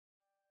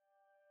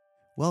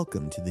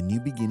Welcome to the New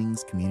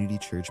Beginnings Community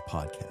Church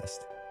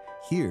podcast.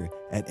 Here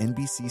at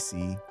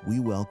NBCC, we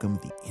welcome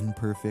the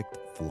imperfect,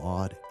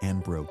 flawed,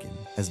 and broken,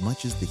 as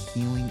much as the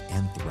healing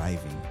and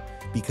thriving,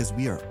 because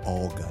we are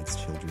all God's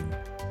children.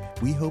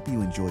 We hope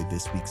you enjoyed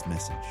this week's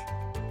message.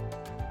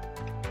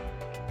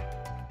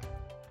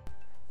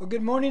 Well,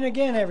 good morning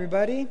again,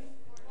 everybody.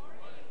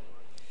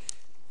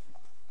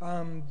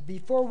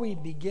 Before we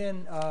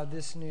begin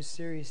this new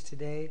series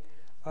today,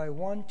 I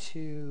want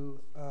to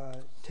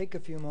take a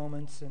few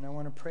moments and I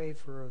want to pray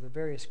for the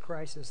various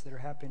crises that are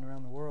happening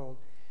around the world.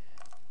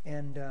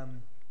 And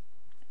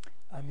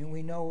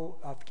we know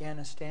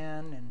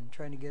Afghanistan and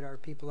trying to get our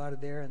people out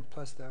of there, and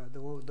plus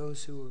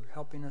those who are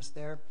helping us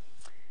there.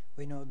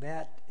 We know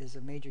that is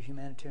a major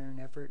humanitarian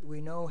effort.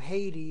 We know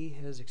Haiti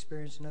has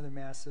experienced another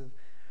massive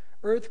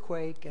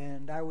earthquake,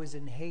 and I was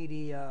in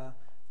Haiti a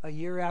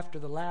year after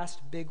the last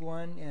big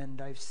one,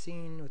 and I've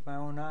seen with my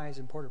own eyes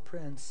in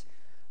Port-au-Prince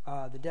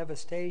the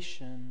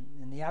devastation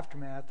in the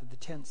aftermath of the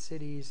tent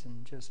cities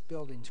and just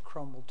buildings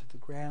crumbled to the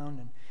ground.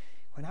 And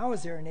when I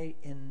was there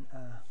in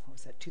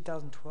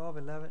 2012,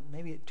 11,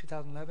 maybe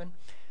 2011,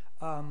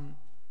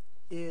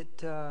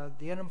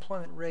 the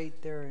unemployment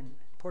rate there in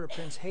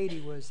Port-au-Prince,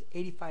 Haiti, was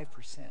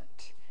 85%.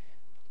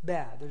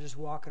 Bad. They're just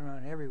walking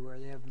around everywhere.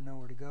 They have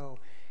nowhere to go.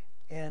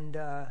 And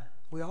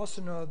we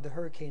also know the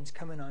hurricanes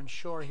coming on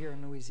shore here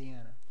in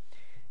Louisiana.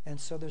 And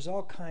so there's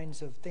all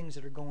kinds of things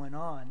that are going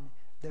on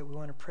that we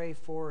want to pray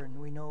for, and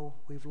we know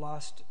we've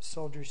lost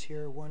soldiers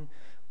here.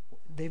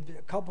 A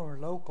couple are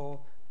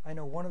local. I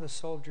know one of the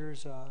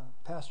soldiers,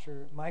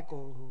 Pastor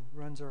Michael, who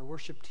runs our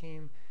worship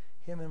team,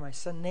 him and my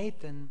son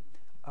Nathan,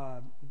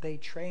 they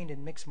trained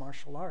in mixed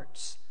martial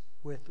arts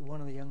with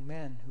one of the young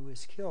men who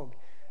was killed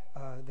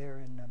there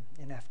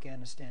in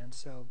Afghanistan.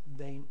 So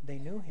they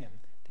knew him.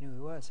 They knew who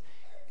he was.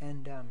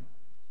 And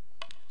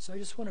so I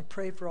just want to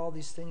pray for all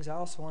these things. I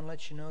also want to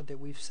let you know that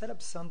we've set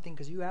up something,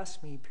 because you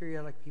ask me,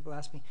 periodic people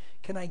ask me,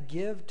 can I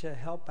give to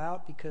help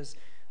out? Because,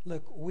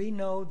 look, we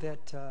know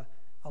that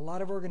a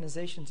lot of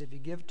organizations, if you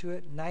give to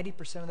it,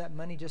 90% of that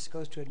money just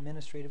goes to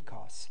administrative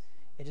costs.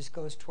 It just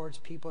goes towards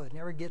people. It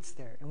never gets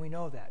there. And we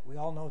know that. We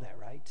all know that,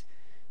 right?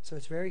 So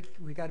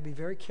we got to be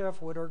very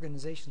careful what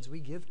organizations we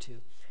give to.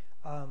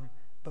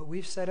 But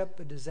we've set up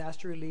a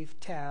disaster relief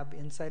tab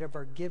inside of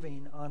our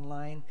giving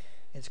online.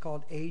 It's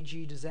called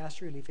AG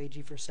Disaster Relief,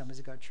 AG for Assemblies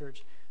of God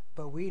Church.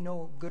 But we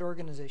know good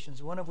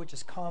organizations, one of which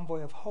is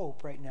Convoy of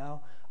Hope right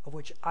now, of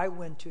which I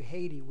went to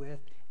Haiti with,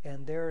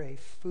 and they're a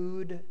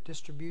food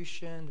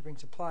distribution. They bring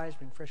supplies,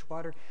 bring fresh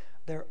water.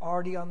 They're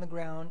already on the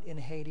ground in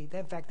Haiti.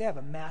 In fact, they have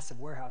a massive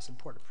warehouse in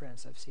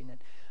Port-au-Prince. I've seen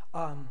it.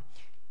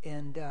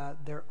 And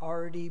they're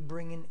already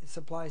bringing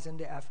supplies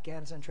into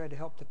Afghanistan, trying to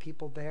help the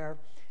people there.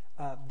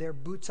 They're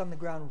boots on the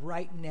ground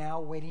right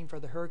now waiting for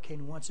the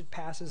hurricane. Once it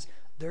passes,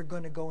 they're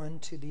going to go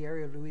into the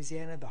area of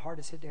Louisiana, the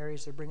hardest hit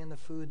areas. They're bringing the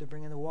food, they're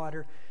bringing the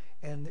water,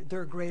 and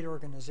they're a great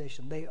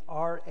organization. They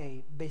are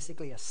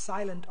basically a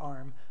silent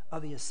arm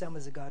of the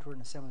Assemblies of God. We're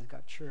an Assemblies of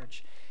God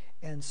church.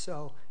 And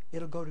so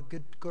it'll go to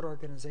good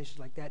organizations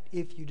like that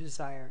if you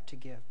desire to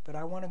give. But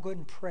I want to go ahead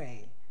and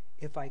pray,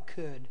 if I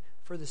could,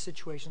 for the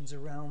situations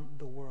around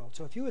the world.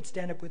 So if you would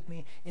stand up with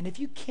me, and if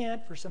you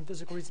can't for some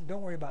physical reason,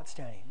 don't worry about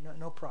standing.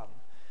 No problem.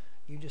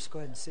 You just go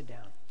ahead and sit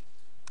down.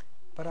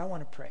 But I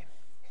want to pray.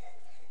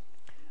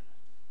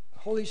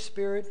 Holy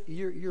Spirit,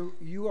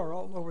 you are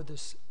all over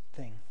this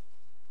thing.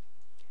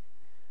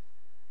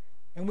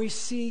 And we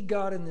see,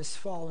 God, in this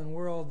fallen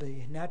world,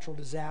 the natural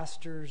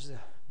disasters.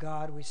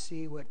 God, we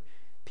see what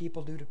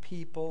people do to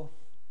people.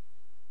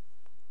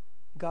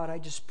 God, I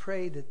just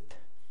pray that,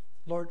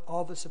 Lord,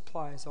 all the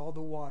supplies, all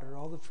the water,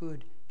 all the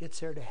food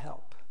gets there to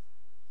help.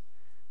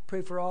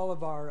 Pray for all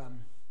of our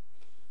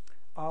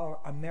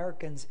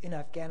Americans in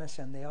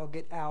Afghanistan. They all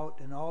get out,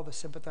 and all the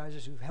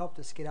sympathizers who've helped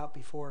us get out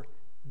before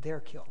they're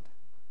killed.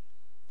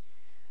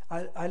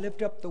 I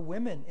lift up the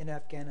women in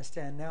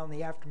Afghanistan now in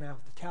the aftermath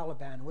of the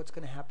Taliban. What's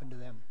going to happen to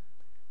them?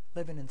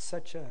 Living in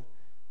such a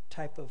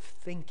type of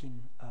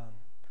thinking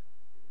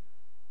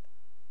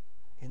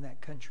in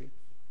that country.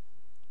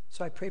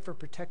 So I pray for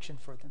protection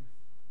for them.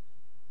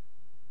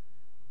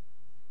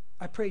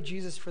 I pray,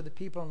 Jesus, for the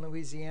people in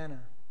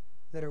Louisiana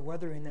that are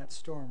weathering that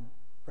storm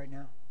right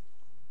now.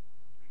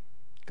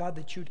 God,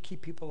 that you would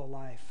keep people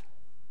alive.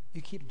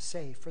 You keep them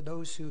safe. For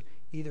those who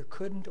either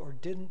couldn't or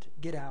didn't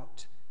get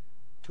out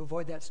to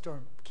avoid that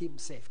storm, keep them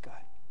safe,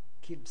 God.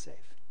 Keep them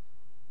safe.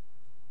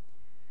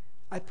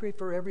 I pray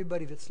for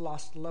everybody that's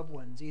lost loved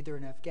ones, either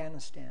in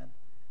Afghanistan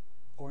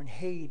or in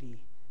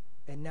Haiti,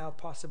 and now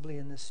possibly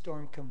in this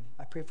storm.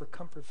 I pray for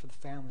comfort for the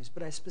families.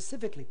 But I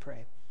specifically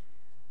pray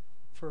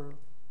for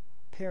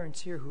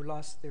parents here who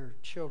lost their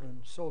children,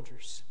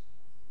 soldiers.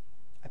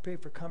 I pray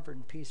for comfort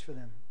and peace for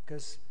them,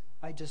 because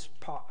I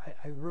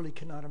really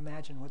cannot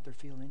imagine what they're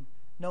feeling.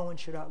 No one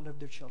should outlive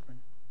their children.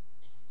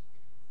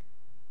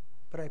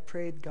 But I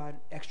prayed, God,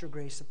 extra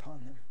grace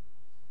upon them.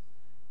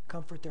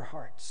 Comfort their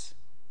hearts.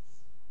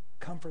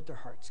 Comfort their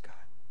hearts, God.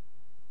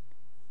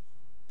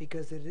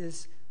 Because it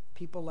is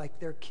people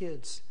like their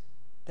kids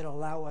that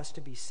allow us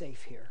to be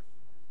safe here.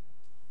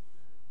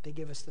 they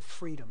give us the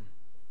freedom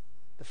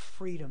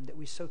that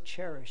we so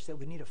cherish, that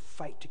we need to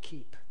fight to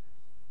keep.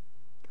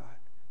 God,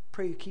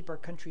 pray you keep our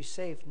country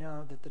safe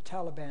now that the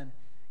Taliban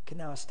can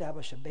now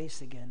establish a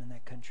base again in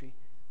that country.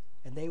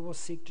 And they will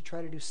seek to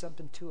try to do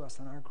something to us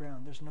on our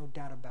ground. There's no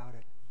doubt about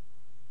it.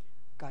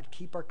 God,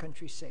 keep our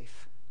country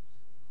safe.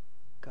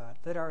 God,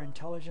 let our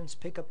intelligence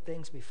pick up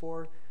things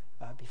before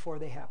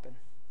they happen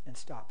and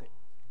stop it.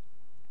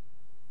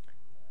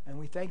 And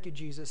we thank you,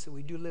 Jesus, that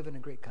we do live in a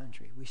great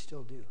country. We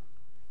still do.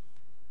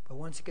 But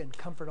once again,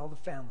 comfort all the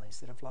families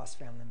that have lost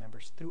family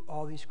members through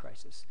all these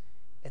crises.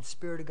 And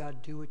Spirit of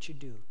God, do what you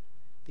do.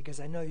 Because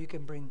I know you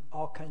can bring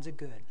all kinds of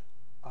good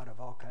out of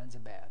all kinds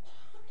of bad.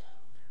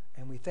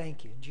 And we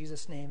thank you in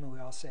Jesus' name, and we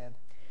all said,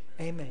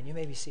 amen. You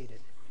may be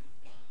seated.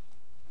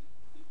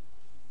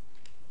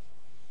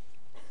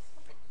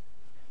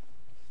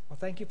 Well,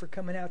 thank you for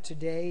coming out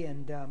today.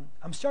 And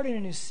I'm starting a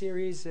new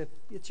series. If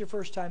it's your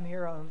first time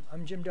here,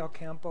 I'm Jim Del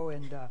Campo,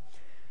 and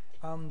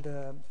I'm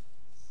the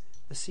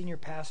senior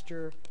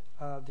pastor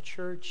of the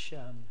church.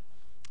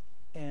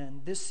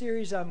 And this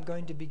series I'm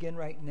going to begin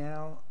right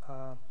now,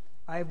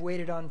 I've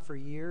waited on for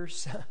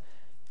years.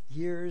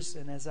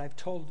 And as I've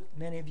told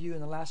many of you in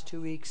the last 2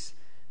 weeks,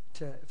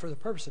 for the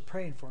purpose of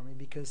praying for me,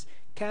 because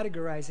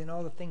categorizing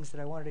all the things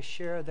that I wanted to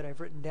share that I've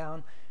written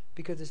down,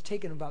 because it's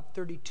taken about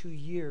 32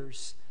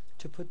 years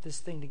to put this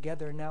thing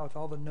together now with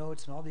all the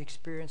notes and all the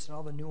experience and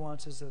all the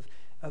nuances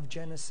of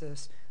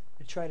Genesis,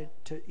 to try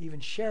to even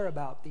share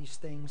about these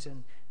things.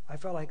 And I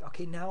felt like,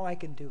 okay, now I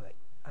can do it.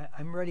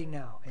 I'm ready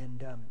now.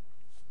 And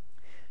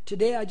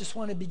today I just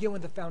want to begin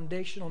with a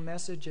foundational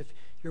message. If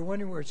you're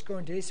wondering where it's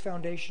going, today's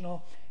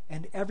foundational.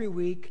 And every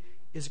week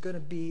is going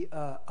to be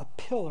a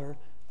pillar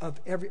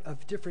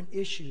of different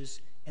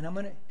issues, and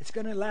it's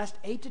going to last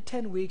 8 to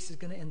 10 weeks. It's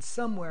going to end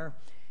somewhere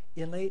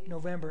in late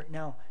November.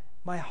 Now,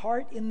 my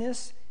heart in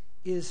this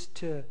is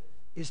to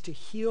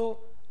heal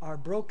our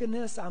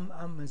brokenness.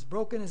 I'm as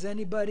broken as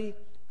anybody.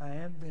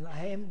 I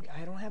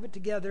don't have it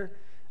together.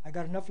 I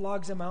got enough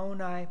logs in my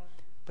own eye,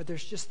 but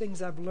there's just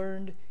things I've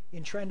learned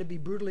in trying to be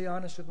brutally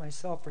honest with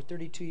myself for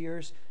 32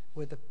 years.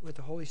 With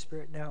the Holy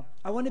Spirit. Now,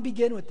 I want to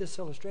begin with this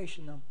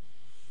illustration, though.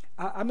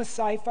 I'm a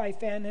sci-fi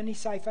fan. Any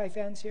sci-fi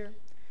fans here?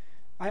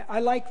 I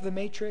like The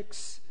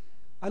Matrix.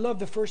 I love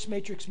the first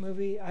Matrix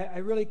movie. I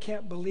really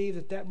can't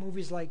believe that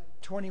movie's like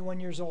 21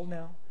 years old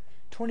now.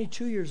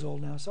 22 years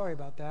old now. Sorry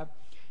about that.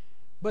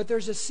 But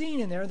there's a scene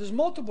in there. There's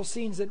multiple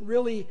scenes that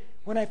really,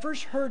 when I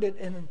first heard it,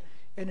 and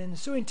in the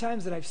ensuing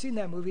times that I've seen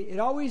that movie, it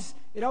always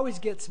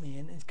gets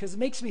me, because it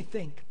makes me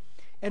think.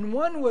 And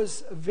one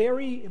was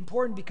very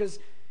important because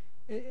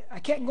I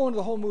can't go into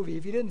the whole movie.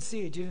 If you didn't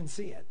see it, you didn't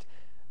see it.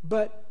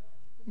 But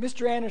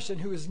Mr. Anderson,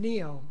 who is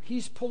Neo,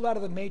 he's pulled out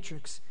of the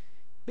Matrix.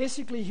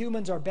 Basically,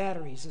 humans are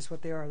batteries, is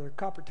what they are. They're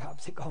copper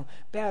tops. They call them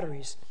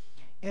batteries.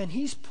 And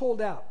he's pulled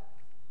out.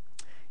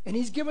 And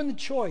he's given the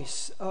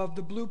choice of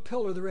the blue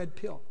pill or the red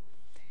pill.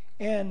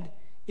 And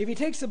if he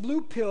takes the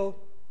blue pill,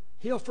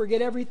 he'll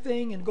forget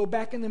everything and go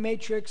back in the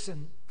Matrix,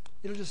 and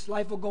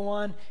life will go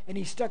on, and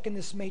he's stuck in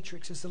this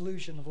Matrix, this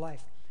illusion of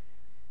life.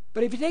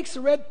 But if he takes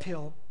the red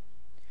pill,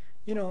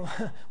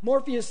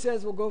 Morpheus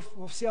says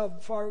we'll see how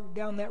far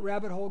down that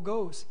rabbit hole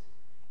goes.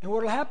 And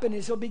what will happen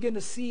is he'll begin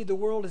to see the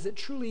world as it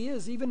truly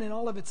is, even in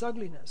all of its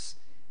ugliness.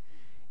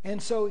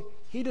 And so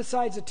he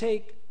decides to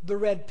take the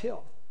red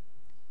pill.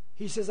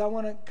 He says, I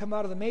want to come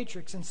out of the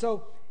Matrix. And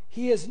so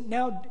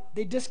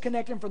they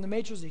disconnect him from the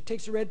Matrix. He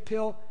takes the red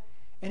pill,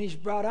 and he's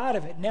brought out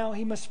of it. Now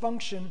he must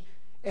function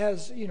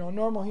as, a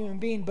normal human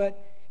being,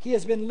 but he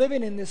has been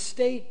living in this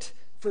state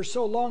for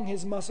so long,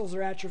 his muscles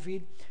are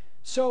atrophied.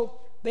 So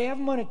they have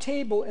him on a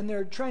table, and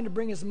they're trying to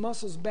bring his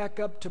muscles back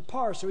up to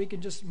par so he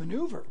can just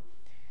maneuver.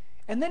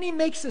 And then he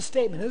makes a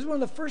statement. This is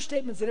one of the first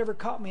statements that ever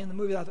caught me in the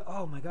movie. I thought,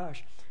 oh my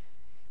gosh.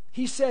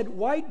 He said,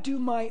 why do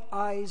my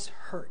eyes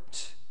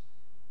hurt?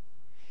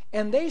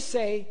 And they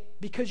say,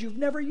 because you've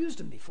never used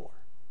them before.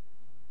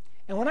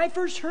 And when I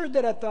first heard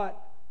that, I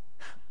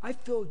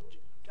thought,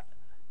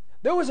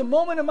 there was a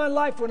moment in my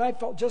life when I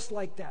felt just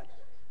like that.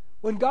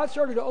 When God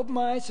started to open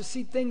my eyes to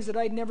see things that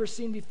I'd never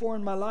seen before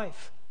in my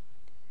life.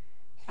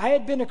 I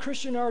had been a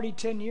Christian already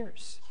 10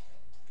 years.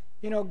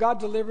 God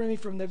delivered me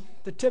from the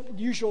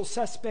usual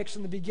suspects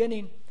in the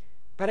beginning,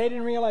 but I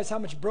didn't realize how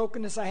much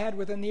brokenness I had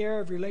within the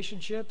area of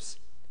relationships.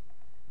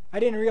 I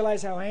didn't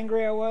realize how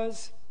angry I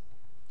was.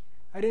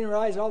 I didn't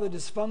realize all the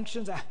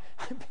dysfunctions.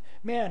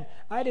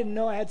 I didn't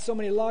know I had so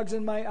many logs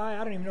in my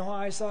eye. I don't even know how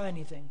I saw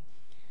anything.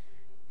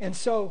 And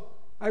so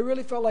I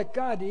really felt like,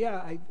 God,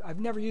 I've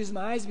never used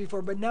my eyes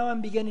before, but now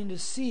I'm beginning to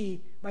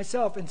see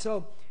myself. And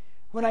so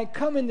when I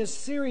come in this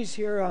series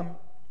here,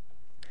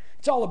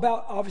 it's all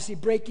about, obviously,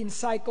 breaking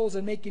cycles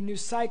and making new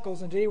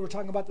cycles. And today we're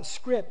talking about the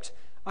script,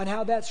 on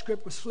how that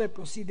script was flipped.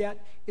 We'll see that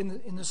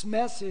in this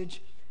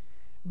message.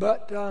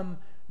 But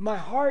my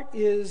heart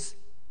is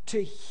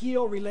to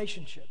heal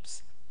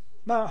relationships.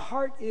 My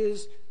heart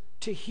is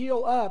to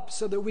heal up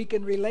so that we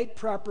can relate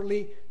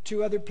properly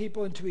to other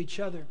people and to each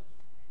other.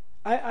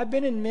 I've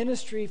been in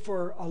ministry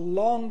for a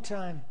long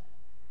time.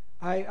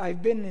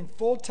 I've been in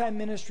full-time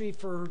ministry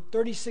for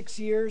 36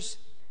 years.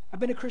 I've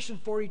been a Christian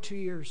 42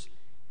 years.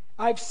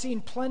 I've seen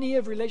plenty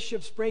of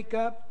relationships break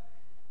up.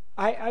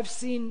 I've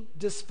seen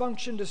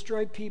dysfunction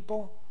destroy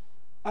people.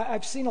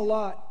 I've seen a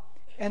lot.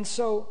 And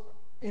so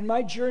in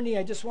my journey,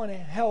 I just want to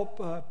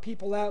help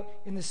people out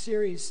in the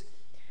series.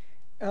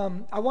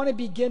 I want to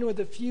begin with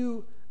a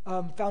few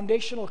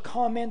foundational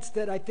comments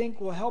that I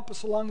think will help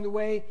us along the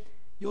way.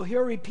 You'll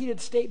hear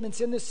repeated statements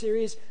in this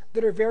series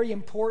that are very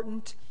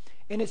important.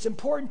 And it's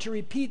important to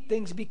repeat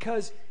things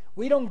because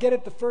we don't get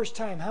it the first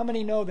time. How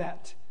many know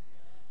that?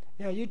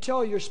 You know, you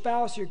tell your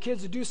spouse, your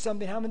kids to do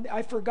something,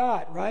 I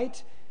forgot,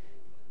 right?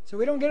 So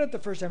we don't get it the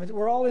first time.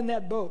 We're all in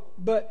that boat.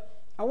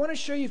 But I want to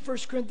show you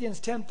 1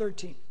 Corinthians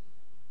 10:13.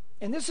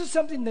 And this is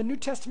something the New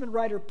Testament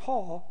writer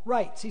Paul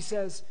writes. He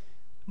says,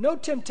 "No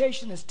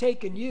temptation has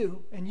taken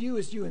you, and you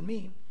is you and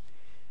me,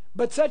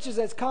 but such as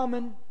is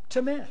common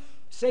to men."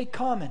 Say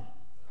common.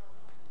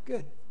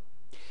 Good.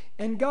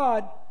 "And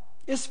God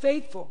is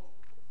faithful,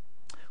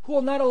 who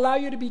will not allow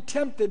you to be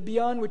tempted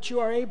beyond what you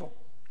are able,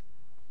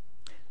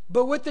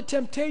 but with the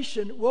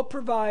temptation will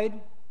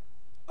provide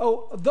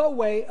the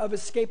way of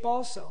escape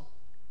also,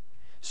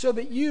 so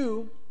that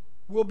you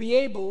will be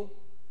able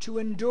to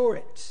endure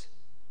it."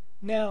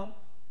 Now,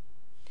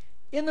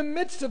 in the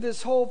midst of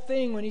this whole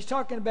thing, when he's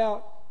talking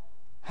about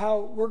how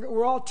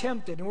we're all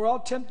tempted, and we're all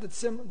tempted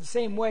the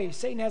same way,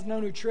 Satan has no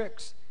new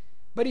tricks,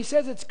 but he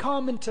says it's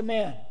common to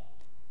man.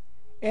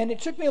 And it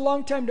took me a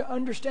long time to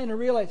understand and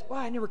realize, wow,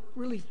 I never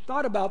really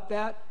thought about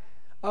that,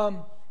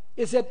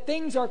 is that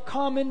things are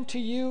common to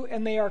you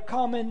and they are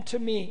common to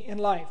me in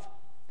life.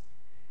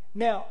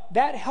 Now,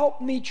 that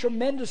helped me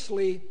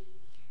tremendously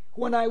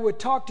when I would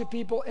talk to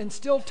people and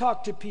still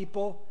talk to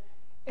people,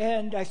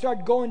 and I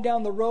started going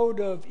down the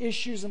road of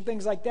issues and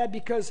things like that,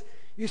 because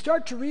you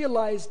start to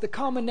realize the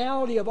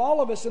commonality of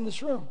all of us in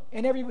this room,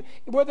 and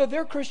whether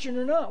they're Christian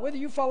or not, whether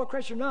you follow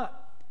Christ or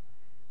not,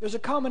 there's a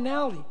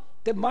commonality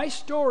that my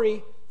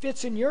story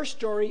fits in your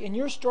story and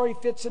your story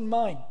fits in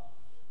mine.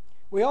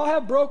 We all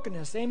have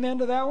brokenness. Amen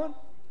to that one?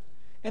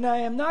 And I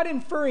am not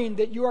inferring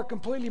that you are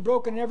completely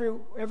broken in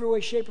every way,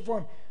 shape, or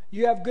form.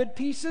 You have good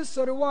pieces,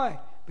 so do I.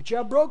 But you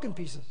have broken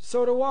pieces,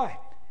 so do I.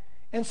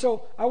 And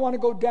so I want to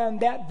go down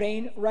that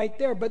vein right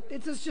there. But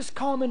it is just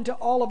common to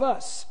all of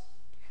us.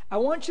 I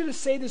want you to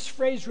say this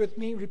phrase with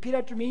me. Repeat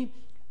after me.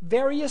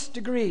 Various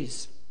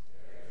degrees.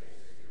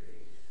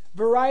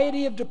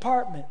 Variety of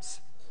departments.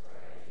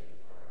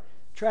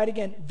 Try it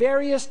again.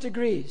 Various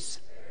degrees.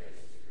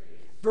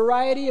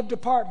 Variety of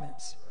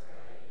departments.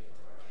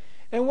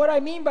 And what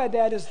I mean by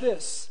that is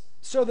this,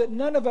 so that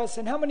none of us,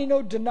 and how many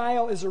know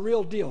denial is a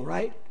real deal,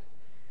 right?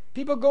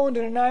 People go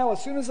into denial.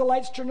 As soon as the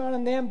lights turn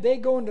on them, they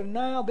go into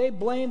denial, they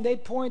blame, they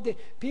point.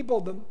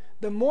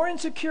 The more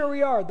insecure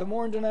we are, the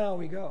more in denial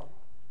we go.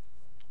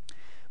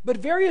 But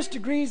various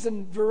degrees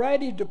and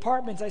variety of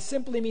departments, I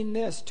simply mean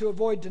this, to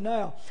avoid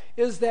denial,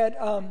 is that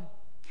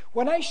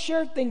when I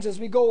share things as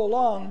we go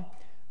along,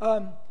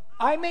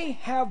 I may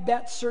have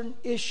that certain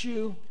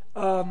issue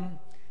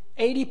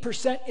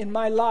 80% in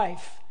my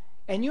life,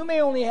 and you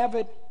may only have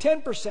it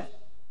 10%,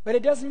 but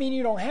it doesn't mean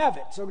you don't have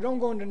it, so don't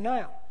go into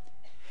denial.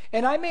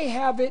 And I may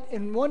have it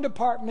in one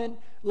department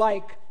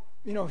like,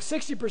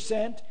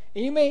 60%,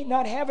 and you may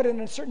not have it in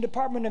a certain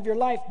department of your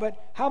life,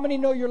 but how many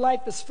know your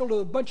life is filled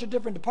with a bunch of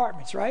different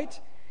departments, right?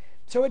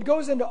 So it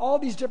goes into all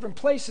these different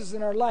places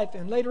in our life,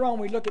 and later on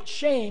we look at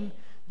shame.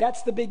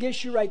 That's the big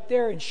issue right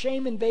there, and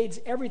shame invades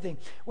everything.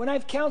 When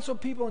I've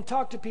counseled people and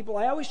talked to people,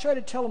 I always try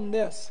to tell them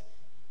this,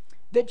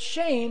 that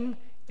shame,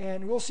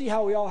 and we'll see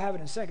how we all have it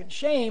in a second,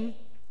 shame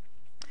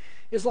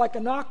is like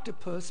an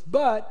octopus,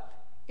 but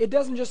it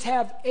doesn't just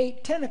have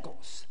 8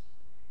 tentacles.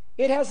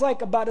 It has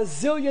like about a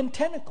zillion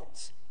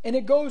tentacles, and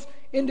it goes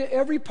into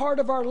every part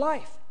of our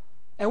life.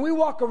 And we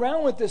walk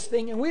around with this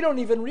thing, and we don't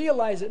even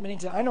realize it many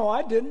times. I know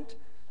I didn't.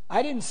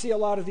 I didn't see a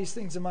lot of these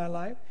things in my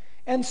life.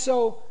 And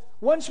so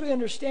once we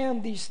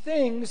understand these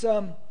things,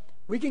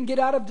 we can get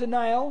out of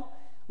denial.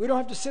 We don't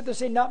have to sit there and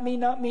say, not me,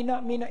 not me,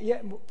 not me, not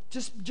yet.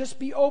 Just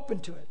be open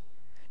to it.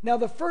 Now,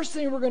 the first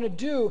thing we're going to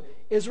do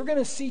is we're going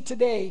to see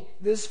today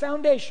this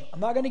foundation. I'm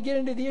not going to get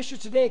into the issues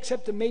today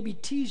except to maybe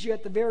tease you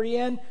at the very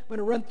end. I'm going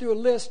to run through a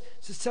list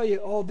to tell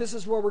you, this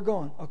is where we're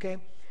going, okay?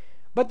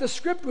 But the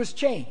script was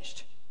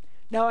changed.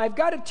 Now, I've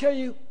got to tell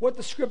you what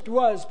the script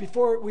was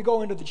before we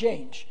go into the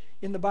change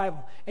in the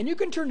Bible. And you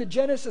can turn to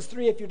Genesis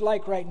 3 if you'd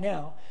like right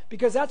now,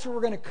 because that's what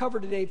we're going to cover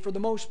today for the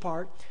most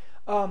part.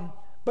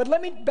 But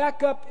let me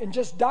back up and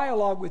just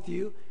dialogue with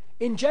you.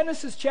 In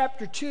Genesis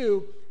chapter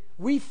 2,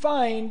 we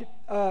find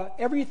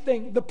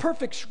everything, the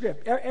perfect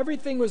script.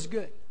 Everything was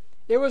good.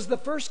 It was the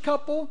first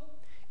couple,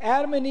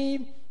 Adam and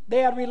Eve, they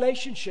had a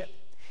relationship.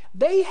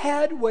 They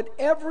had what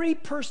every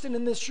person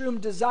in this room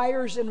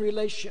desires in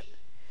relationship.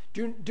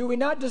 Do we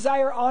not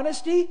desire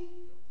honesty?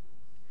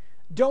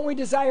 Don't we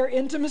desire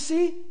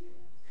intimacy?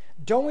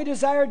 Don't we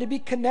desire to be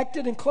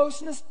connected and close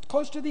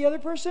to the other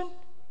person?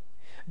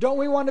 Don't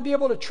we want to be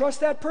able to trust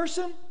that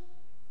person?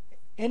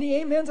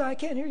 Any amens? I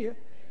can't hear you.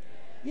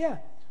 Yeah.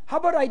 How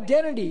about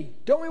identity?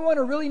 Don't we want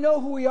to really know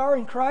who we are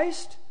in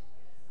Christ?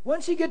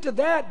 Once you get to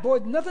that, boy,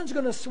 nothing's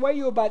going to sway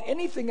you about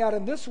anything out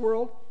in this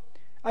world.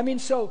 I mean,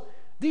 so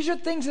these are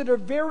things that are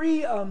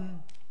very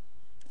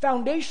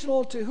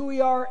foundational to who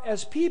we are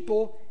as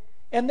people,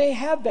 and they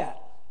have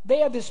that. They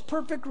have this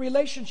perfect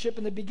relationship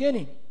in the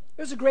beginning.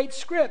 It was a great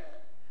script.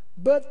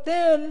 But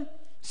then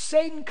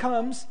Satan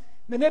comes,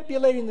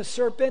 manipulating the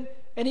serpent,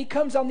 and he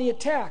comes on the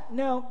attack.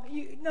 Now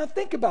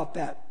think about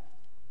that.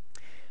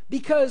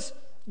 Because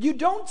you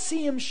don't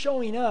see him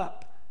showing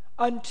up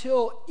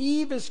until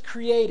Eve is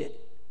created.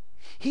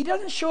 He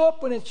doesn't show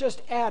up when it's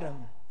just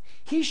Adam.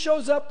 He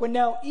shows up when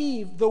now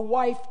Eve, the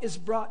wife, is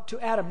brought to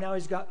Adam. Now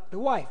he's got the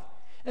wife.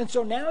 And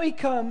so now he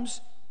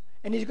comes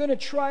and he's going to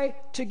try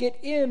to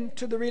get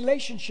into the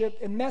relationship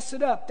and mess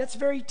it up. That's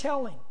very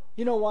telling.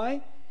 You know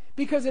why?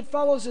 Because it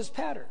follows his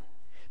pattern.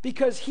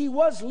 Because he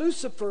was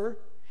Lucifer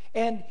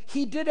and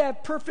he did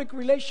have perfect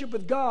relationship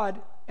with God,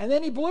 and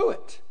then he blew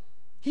it.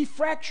 He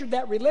fractured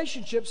that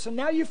relationship. So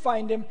now you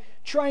find him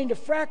trying to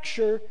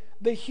fracture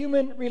the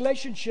human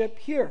relationship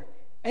here.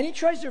 And he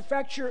tries to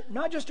fracture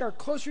not just our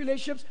close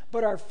relationships,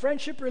 but our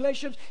friendship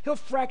relationships. He'll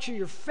fracture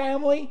your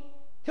family.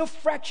 He'll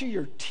fracture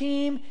your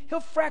team.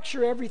 He'll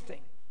fracture everything.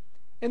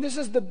 And this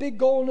is the big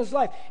goal in his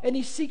life. And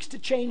he seeks to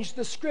change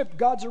the script,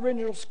 God's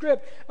original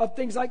script of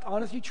things like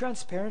honesty,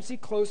 transparency,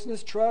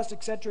 closeness, trust,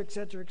 etc.,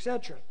 etc.,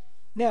 etc.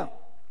 Now,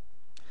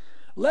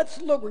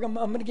 let's look. I'm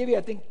going to give you,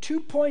 I think,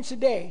 2 points a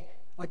day.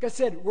 Like I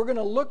said, we're going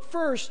to look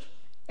first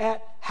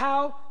at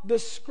how the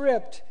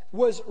script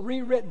was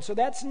rewritten. So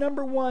that's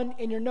number one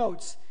in your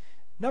notes.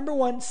 Number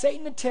one,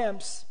 Satan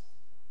attempts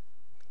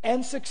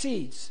and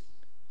succeeds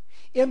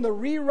in the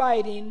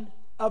rewriting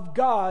of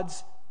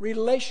God's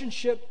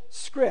relationship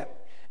script.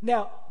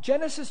 Now,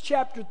 Genesis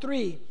chapter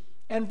 3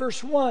 and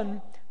verse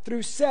 1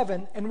 through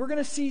 7, and we're going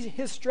to see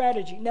his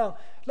strategy. Now,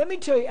 let me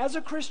tell you, as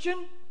a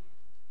Christian,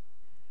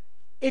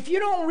 if you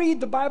don't read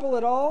the Bible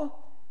at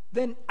all,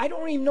 then I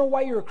don't even know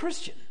why you're a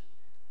Christian.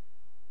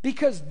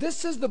 Because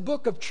this is the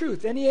book of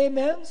truth. Any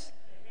amens?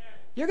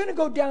 You're going to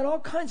go down all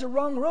kinds of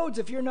wrong roads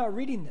if you're not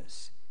reading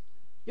this.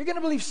 You're going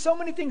to believe so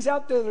many things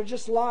out there that are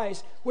just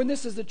lies when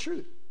this is the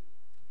truth.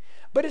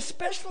 But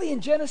especially in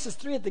Genesis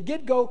 3 at the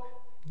get-go,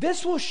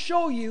 this will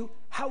show you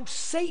how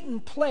Satan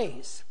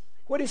plays,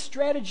 what his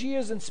strategy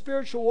is in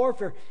spiritual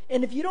warfare.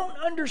 And if you don't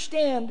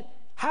understand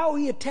how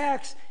he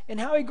attacks and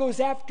how he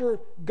goes after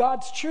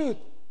God's truth,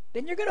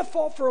 then you're going to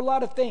fall for a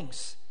lot of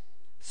things.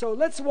 So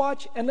let's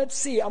watch and let's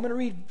see. I'm going to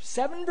read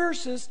 7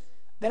 verses.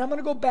 Then I'm going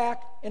to go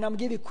back and I'm going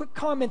to give you quick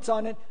comments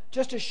on it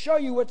just to show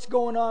you what's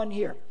going on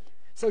here.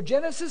 So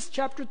Genesis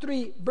chapter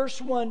 3,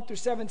 verse 1 through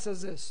 7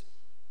 says this.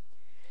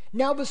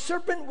 Now the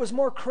serpent was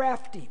more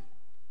crafty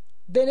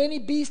than any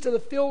beast of the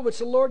field which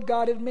the Lord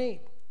God had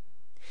made.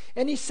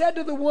 And he said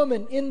to the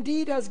woman,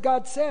 indeed, as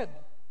God said,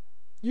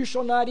 you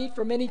shall not eat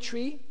from any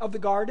tree of the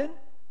garden.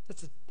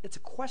 It's a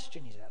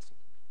question he's asking.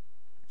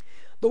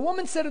 The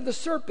woman said to the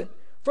serpent,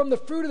 from the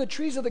fruit of the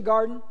trees of the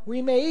garden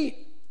we may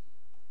eat.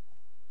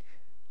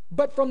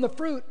 But from the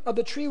fruit of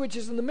the tree which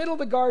is in the middle of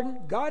the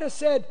garden, God has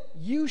said,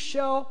 you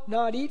shall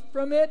not eat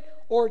from it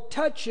or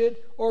touch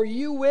it, or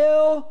you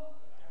will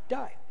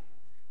die.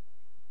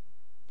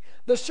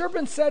 The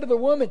serpent said to the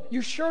woman,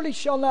 you surely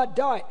shall not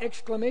die!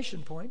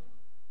 Exclamation point.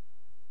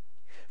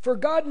 For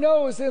God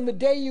knows that in the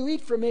day you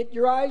eat from it,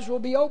 your eyes will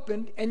be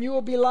opened, and you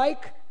will be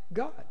like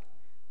God,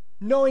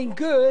 knowing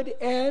good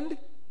and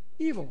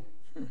evil.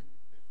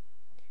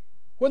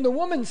 When the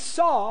woman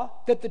saw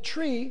that the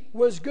tree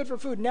was good for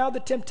food, now the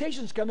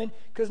temptations come in,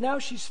 because now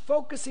she's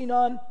focusing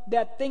on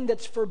that thing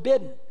that's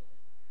forbidden.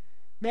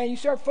 Man, you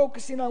start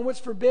focusing on what's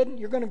forbidden,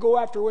 you're going to go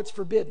after what's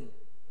forbidden.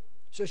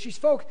 So she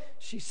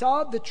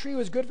saw the tree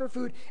was good for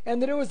food,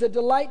 and that it was a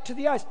delight to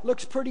the eyes.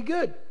 Looks pretty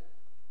good.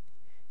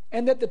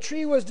 And that the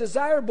tree was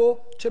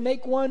desirable to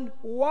make one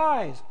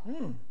wise.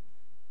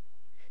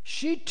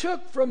 She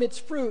took from its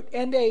fruit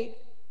and ate,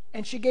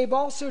 and she gave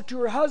also to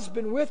her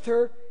husband with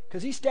her,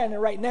 because he's standing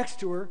right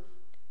next to her,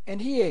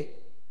 and he ate.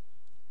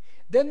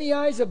 Then the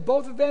eyes of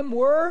both of them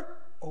were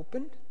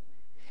opened,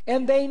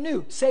 and they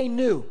knew. Say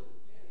knew.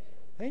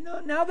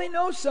 Now they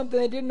know something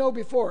they didn't know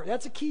before.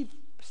 That's a key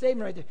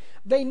statement right there.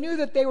 They knew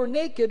that they were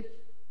naked,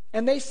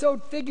 and they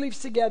sewed fig leaves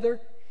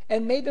together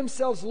and made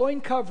themselves loin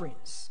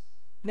coverings.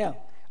 Now,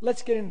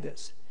 let's get into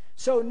this.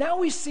 So now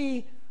we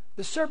see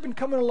the serpent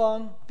coming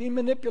along, being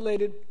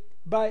manipulated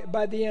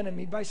by the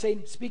enemy, by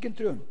Satan, speaking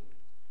through him.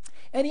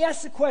 And he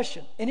asks the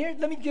question, and here,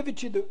 let me give it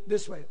to you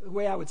this way, the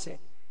way I would say it.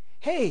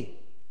 Hey,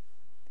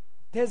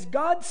 has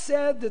God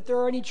said that there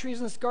are any trees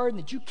in this garden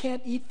that you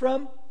can't eat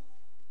from?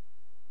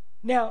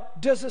 Now,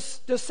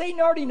 does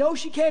Satan already know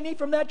she can't eat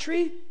from that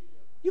tree?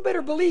 You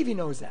better believe he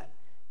knows that.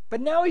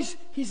 But now he's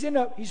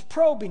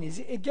probing,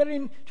 he's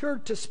getting her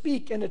to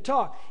speak and to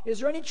talk. Is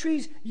there any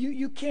trees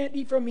you can't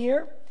eat from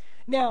here?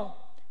 Now,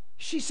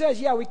 she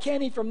says, yeah, we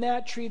can't eat from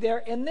that tree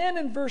there. And then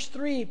in verse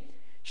 3,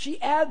 she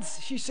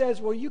says,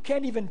 well, you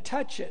can't even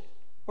touch it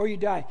or you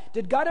die.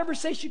 Did God ever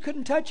say she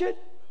couldn't touch it?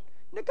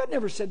 No, God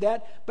never said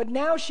that. But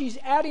now she's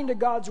adding to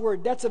God's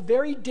word. That's a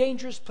very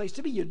dangerous place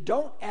to be. You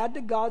don't add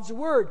to God's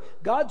word.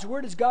 God's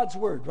word is God's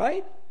word,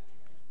 right?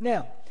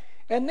 Now,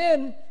 And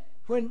then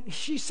when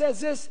she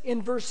says this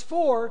in verse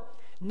 4,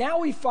 now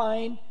we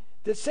find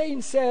that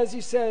Satan says,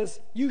 he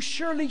says, you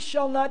surely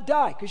shall not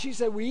die. Because she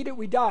said, we eat it,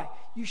 we die.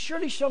 You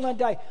surely shall not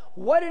die.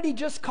 What did he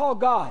just call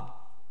God?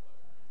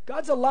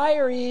 God's a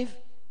liar, Eve.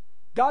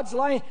 God's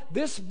lying.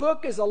 This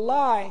book is a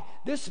lie.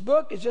 This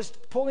book is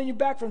just pulling you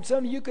back from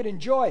something you could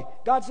enjoy.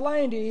 God's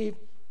lying to Eve.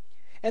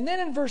 And then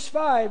in verse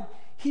 5,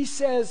 he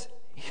says,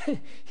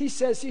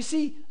 you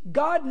see,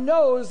 God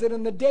knows that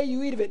in the day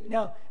you eat of it.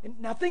 Now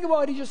think about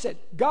what he just said.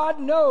 God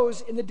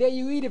knows in the day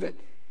you eat of it.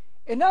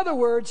 In other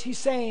words, he's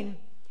saying,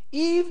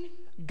 Eve,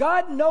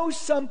 God knows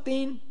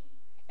something,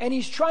 and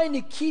he's trying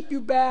to keep you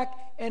back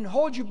and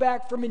hold you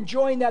back from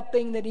enjoying that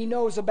thing that he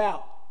knows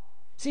about.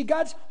 See,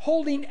 God's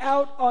holding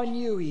out on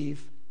you,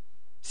 Eve.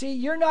 See,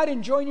 you're not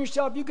enjoying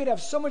yourself. You could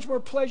have so much more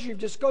pleasure if you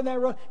just go that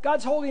road.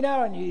 God's holding out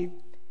on you, Eve.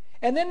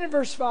 And then in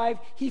verse 5,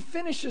 he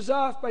finishes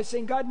off by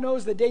saying, God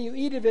knows the day you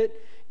eat of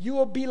it, you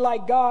will be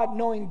like God,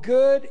 knowing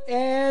good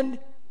and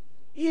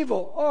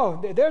evil.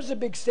 Oh, there's a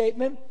big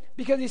statement,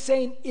 because he's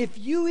saying, if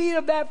you eat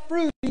of that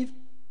fruit, Eve,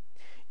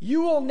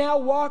 you will now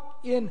walk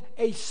in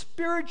a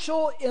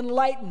spiritual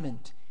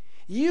enlightenment.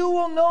 You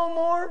will know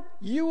more.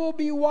 You will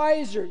be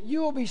wiser.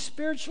 You will be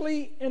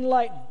spiritually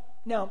enlightened.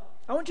 Now,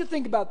 I want you to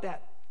think about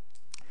that.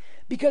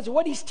 Because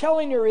what he's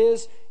telling her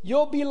is,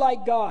 you'll be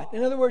like God.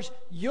 In other words,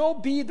 you'll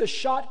be the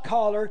shot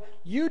caller.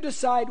 You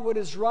decide what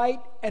is right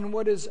and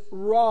what is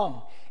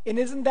wrong. And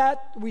isn't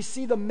that, we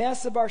see the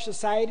mess of our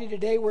society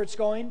today where it's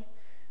going?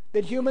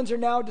 That humans are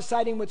now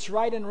deciding what's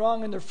right and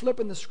wrong, and they're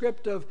flipping the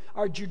script of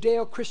our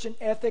Judeo-Christian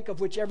ethic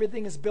of which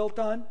everything is built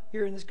on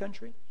here in this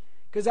country.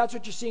 Because that's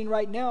what you're seeing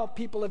right now.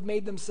 People have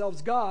made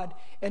themselves God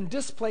and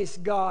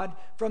displaced God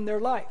from their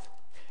life.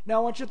 Now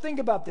I want you to think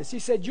about this. He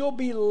said, you'll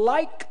be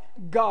like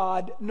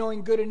God,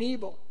 knowing good and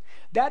evil.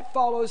 That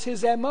follows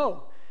his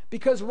MO.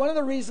 Because one of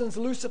the reasons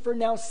Lucifer,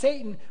 now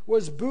Satan,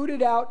 was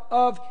booted out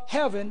of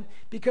heaven,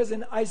 because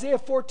in Isaiah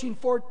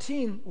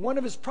 14:14, one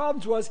of his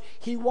problems was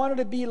he wanted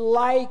to be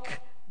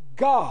like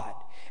God.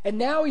 And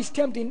now he's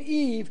tempting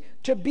Eve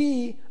to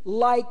be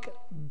like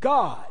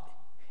God.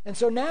 And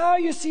so now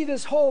you see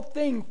this whole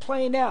thing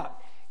playing out.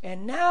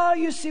 And now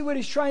you see what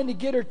he's trying to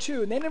get her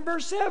to. And then in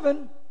verse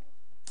 7,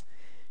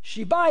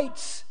 she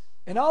bites.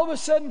 And all of a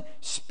sudden,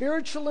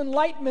 spiritual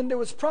enlightenment that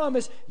was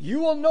promised, you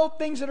will know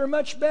things that are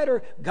much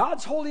better.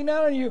 God's holding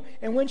out on you.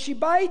 And when she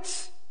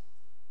bites,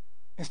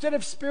 instead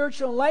of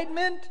spiritual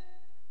enlightenment,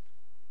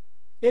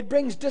 it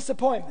brings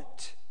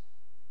disappointment.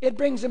 It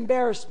brings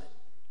embarrassment.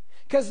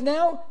 Because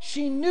now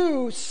she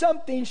knew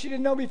something she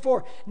didn't know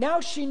before. Now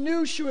she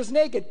knew she was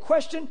naked.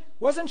 Question,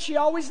 wasn't she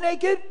always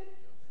naked?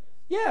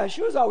 Yeah,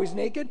 she was always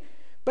naked.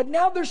 But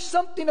now there's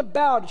something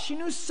about it. She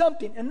knew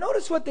something. And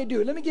notice what they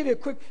do. Let me give you a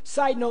quick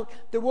side note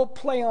that we'll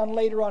play on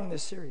later on in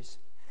this series.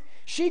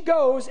 She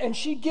goes and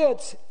she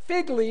gets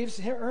fig leaves,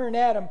 her and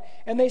Adam,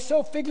 and they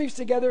sew fig leaves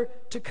together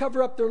to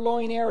cover up their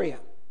loin area.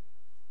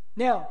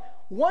 Now,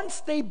 once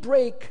they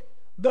break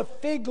the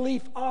fig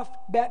leaf off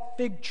that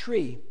fig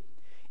tree,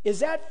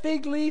 is that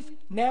fig leaf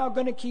now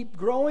going to keep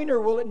growing,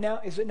 or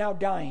is it now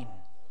dying?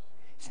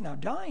 It's now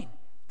dying.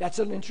 That's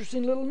an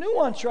interesting little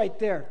nuance right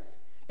there.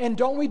 And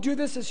don't we do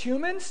this as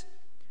humans?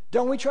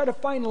 Don't we try to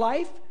find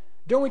life?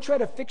 Don't we try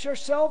to fix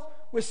ourselves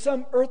with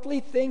some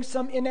earthly thing,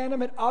 some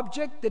inanimate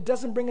object that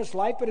doesn't bring us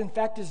life, but in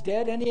fact is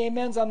dead? Any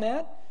amens on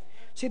that?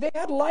 See, they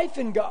had life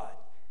in God.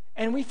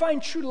 And we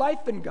find true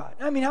life in God.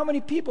 I mean, how many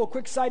people,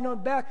 quick side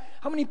note back,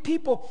 how many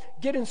people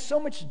get in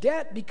so much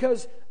debt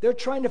because they're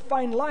trying to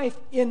find life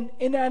in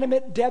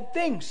inanimate, dead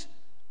things?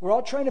 We're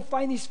all trying to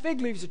find these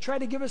fig leaves to try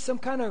to give us some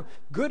kind of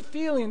good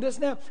feeling, this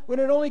and that, when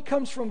it only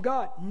comes from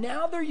God.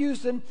 Now they're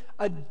using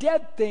a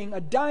dead thing,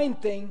 a dying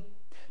thing,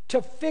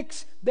 to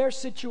fix their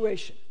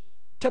situation,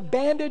 to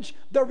bandage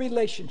their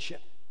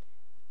relationship.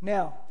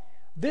 Now,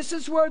 this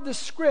is where the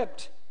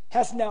script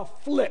has now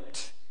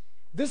flipped.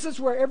 This is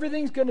where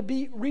everything's going to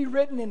be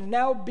rewritten and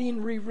now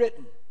being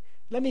rewritten.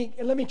 Let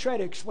me try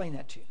to explain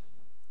that to you.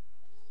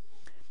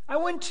 I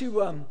went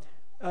to,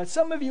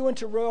 some of you went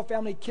to Royal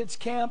Family Kids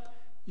Camp.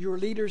 You were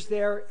leaders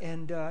there,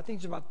 and I think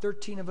there's about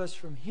 13 of us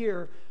from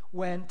here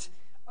went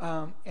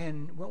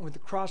with the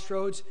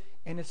Crossroads,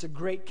 and it's a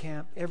great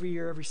camp. Every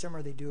year, every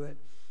summer they do it.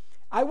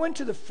 I went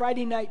to the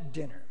Friday night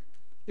dinner.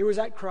 It was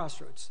at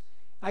Crossroads.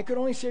 I could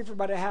only stay for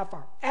about a half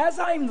hour. As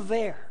I'm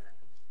there,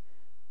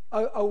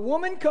 a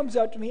woman comes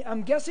up to me.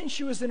 I'm guessing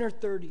she was in her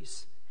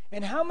 30s.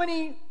 And how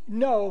many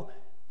know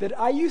that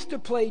I used to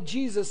play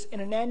Jesus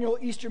in an annual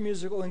Easter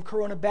musical in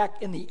Corona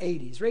back in the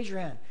 80s? Raise your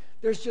hand.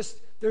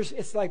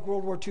 It's like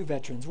World War II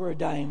veterans. We're a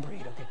dying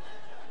breed, okay?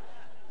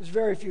 There's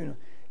very few.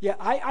 Yeah,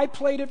 I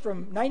played it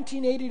from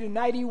 1980 to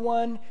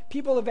 91.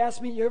 People have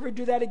asked me, you ever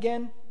do that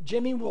again?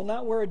 Jimmy will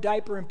not wear a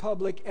diaper in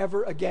public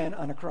ever again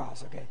on a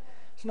cross, okay?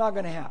 It's not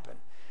going to happen.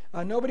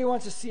 Nobody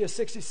wants to see a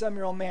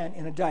 60-some-year-old man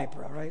in a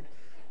diaper, all right?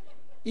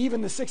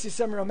 Even the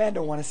 60-some-year-old man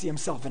don't want to see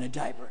himself in a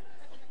diaper.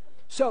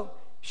 So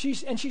she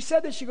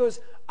said that, she goes,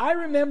 I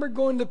remember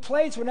going to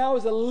plays when I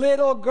was a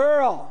little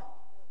girl.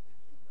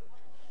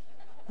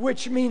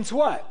 Which means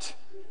what?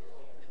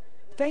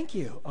 Thank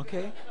you,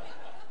 okay?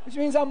 which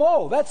means I'm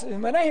old.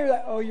 When I hear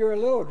that, oh, you're a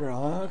little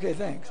girl, huh? Okay,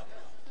 thanks.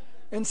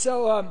 And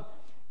so,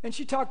 and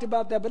she talked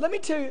about that. But let me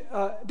tell you,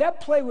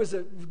 that play was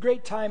a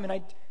great time.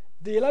 And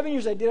the 11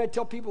 years I did, I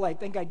tell people I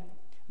think I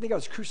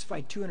was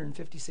crucified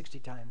 250, 60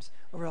 times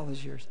over all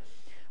those years.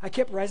 I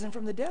kept rising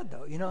from the dead,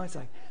 though. It's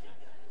like.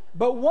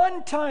 But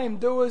one time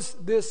there was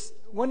this.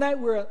 One night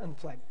we were on the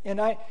play,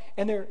 and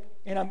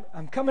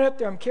I'm coming up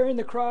there. I'm carrying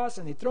the cross,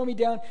 and they throw me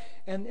down.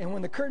 And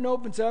when the curtain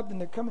opens up,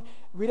 and they're coming,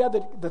 we'd have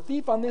the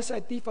thief on this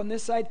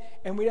side,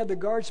 and we'd have the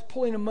guards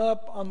pulling him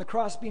up on the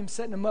crossbeam,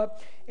 setting him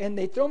up, and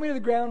they throw me to the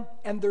ground,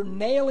 and they're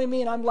nailing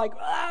me, and I'm like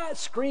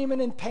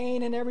screaming in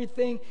pain and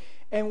everything.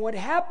 And what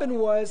happened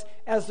was,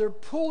 as they're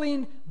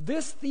pulling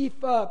this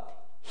thief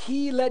up,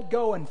 he let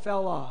go and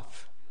fell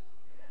off.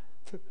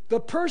 The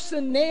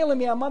person nailing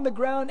me, I'm on the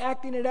ground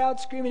acting it out,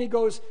 screaming. He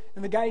goes,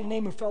 and the guy's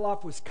name who fell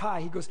off was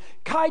Kai. He goes,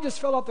 Kai just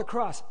fell off the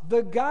cross.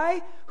 The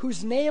guy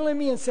who's nailing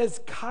me and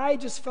says, Kai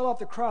just fell off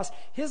the cross,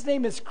 his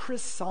name is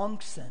Chris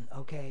Songson,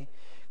 okay?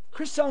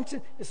 Chris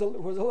Songson was a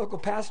local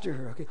pastor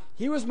here, okay?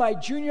 He was my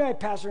junior high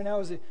pastor, and I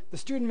was the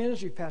student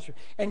ministry pastor.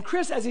 And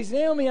Chris, as he's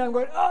nailing me, I'm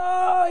going,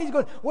 oh, he's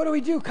going, what do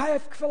we do? Kai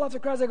fell off the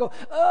cross. I go,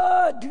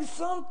 oh, do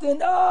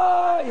something,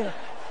 oh,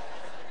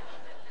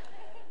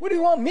 What do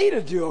you want me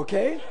to do,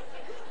 okay?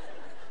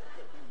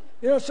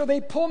 So they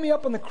pull me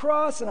up on the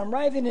cross, and I'm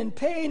writhing in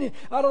pain, and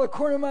out of the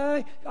corner of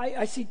my eye,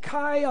 I see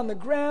Kai on the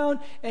ground,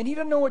 and he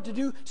doesn't know what to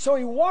do, so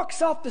he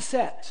walks off the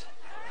set.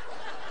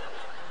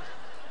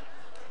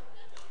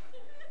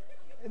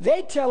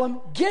 They tell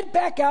him, get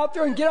back out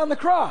there and get on the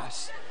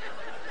cross.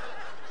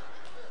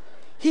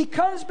 He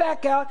comes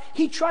back out,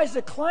 he tries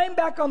to climb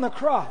back on the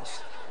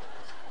cross,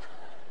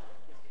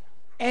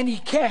 and he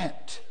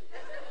can't.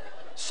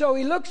 So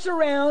he looks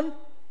around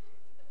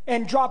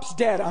and drops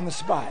dead on the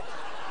spot.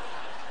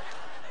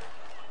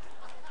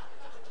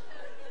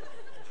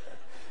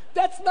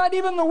 That's not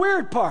even the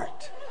weird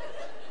part.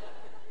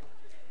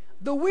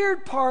 The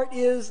weird part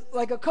is,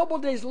 like a couple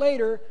days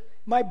later,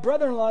 my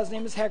brother-in-law's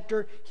name is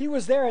Hector. He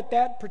was there at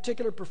that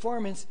particular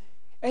performance,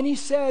 and he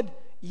said,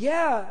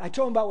 yeah, I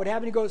told him about what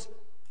happened. He goes,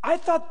 I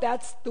thought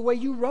that's the way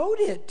you wrote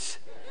it.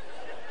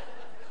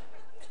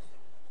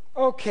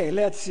 Okay,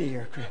 let's see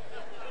here.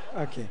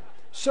 Okay.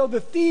 So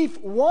the thief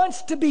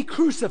wants to be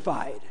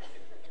crucified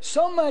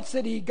so much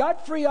that he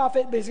got free off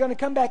it, but he's going to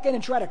come back in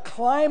and try to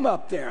climb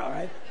up there, all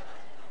right?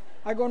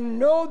 I go,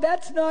 no,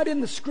 that's not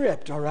in the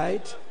script, all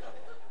right?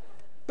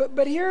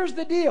 But here's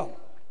the deal.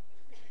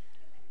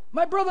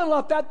 My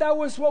brother-in-law thought that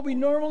was what we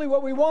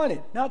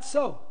wanted. Not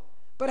so.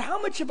 But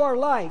how much of our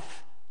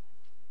life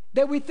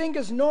that we think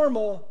is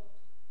normal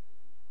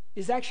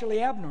is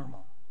actually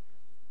abnormal?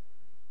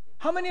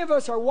 How many of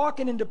us are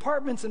walking in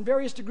departments and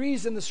various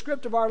degrees in the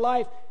script of our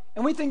life,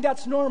 and we think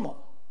that's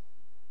normal?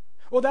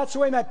 Well, that's the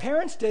way my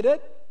parents did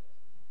it.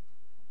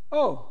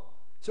 Oh,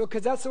 so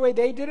because that's the way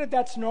they did it,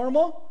 that's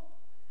normal?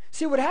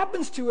 See, what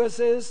happens to us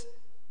is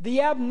the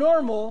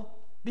abnormal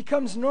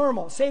becomes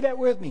normal. Say that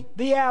with me.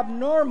 The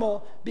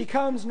abnormal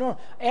becomes normal.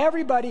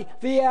 Everybody,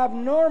 the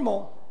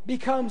abnormal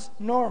becomes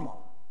normal.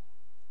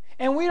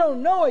 And we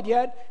don't know it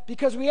yet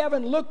because we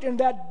haven't looked in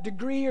that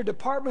degree or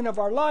department of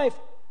our life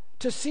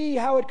to see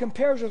how it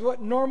compares with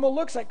what normal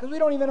looks like, because we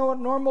don't even know what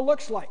normal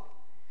looks like.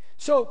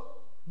 So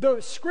the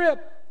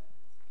script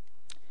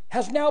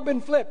has now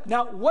been flipped.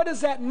 Now, what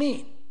does that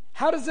mean?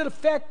 How does it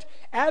affect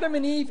Adam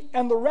and Eve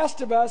and the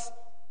rest of us?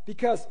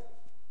 Because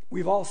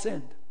we've all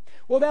sinned.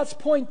 Well, that's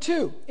point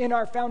 2 in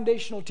our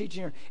foundational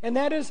teaching here. And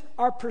that is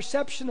our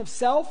perception of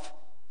self,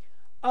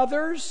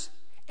 others,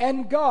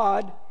 and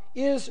God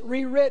is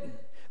rewritten.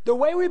 The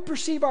way we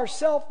perceive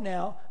ourselves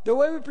now, the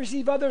way we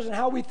perceive others and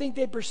how we think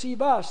they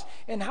perceive us,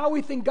 and how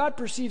we think God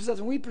perceives us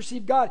and we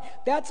perceive God,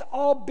 that's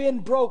all been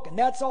broken.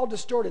 That's all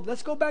distorted.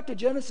 Let's go back to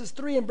Genesis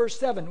 3 and verse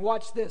 7.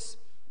 Watch this.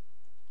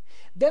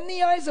 Then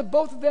the eyes of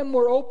both of them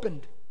were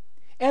opened,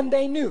 and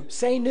they knew.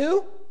 Say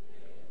knew?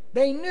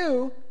 They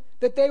knew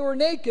that they were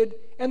naked,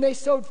 and they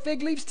sewed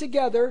fig leaves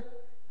together,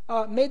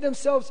 made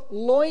themselves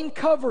loin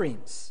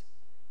coverings.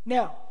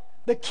 Now,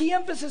 the key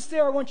emphasis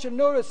there I want you to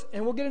notice,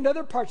 and we'll get into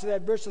other parts of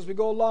that verse as we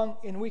go along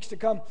in weeks to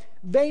come.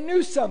 They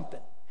knew something,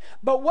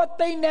 but what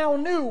they now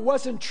knew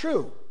wasn't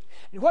true.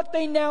 What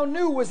they now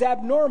knew was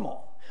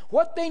abnormal.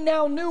 What they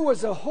now knew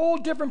was a whole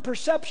different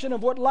perception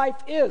of what life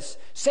is.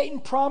 Satan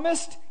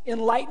promised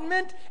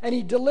enlightenment, and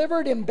he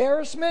delivered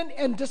embarrassment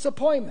and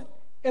disappointment.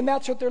 And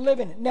that's what they're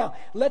living in. Now,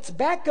 let's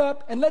back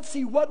up and let's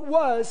see what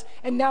was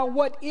and now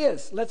what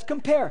is. Let's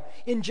compare.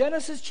 In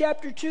Genesis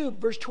chapter 2,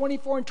 verse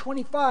 24 and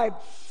 25,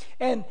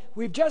 and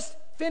we've just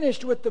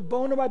finished with the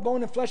bone of my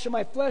bone and flesh of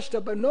my flesh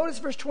stuff, but notice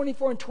verse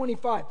 24 and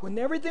 25. When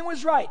everything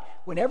was right,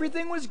 when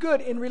everything was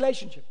good in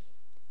relationship,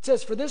 it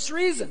says, for this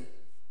reason,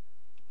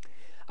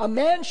 a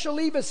man shall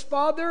leave his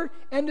father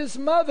and his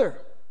mother.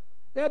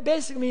 That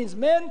basically means,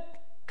 men,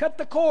 cut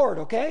the cord,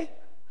 okay?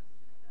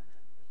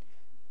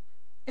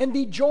 And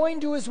be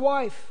joined to his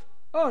wife.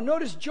 Oh,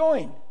 notice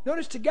join.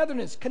 Notice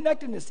togetherness,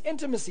 connectedness,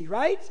 intimacy,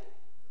 right?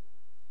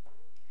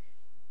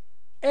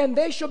 And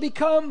they shall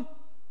become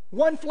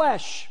one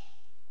flesh.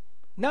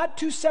 Not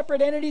two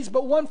separate entities,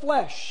 but one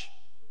flesh.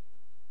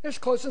 There's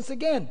closeness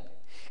again.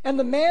 And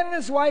the man and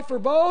his wife are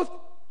both,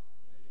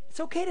 it's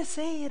okay to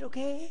say it,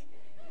 okay?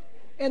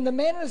 And the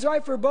man and his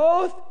wife are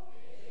both,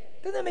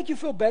 doesn't that make you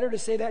feel better to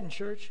say that in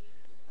church?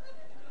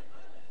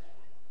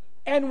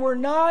 And we're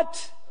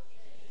not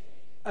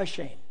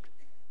ashamed.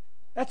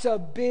 That's a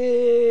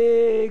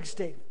big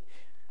statement.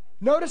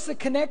 Notice the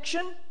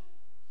connection,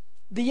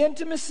 the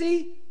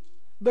intimacy,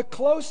 the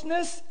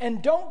closeness,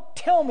 and don't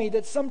tell me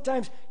that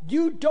sometimes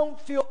you don't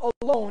feel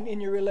alone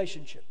in your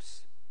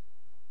relationships.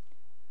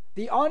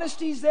 The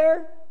honesty's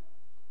there,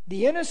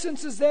 the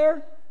innocence is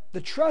there,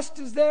 the trust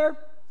is there.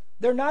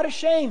 They're not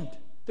ashamed.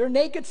 They're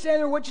naked, saying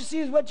there, what you see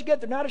is what you get.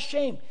 They're not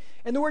ashamed.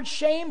 And the word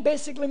shame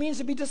basically means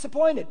to be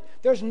disappointed.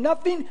 There's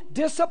nothing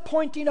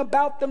disappointing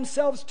about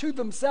themselves to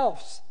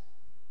themselves.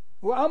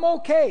 Well, I'm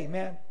okay,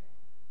 man.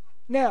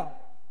 Now,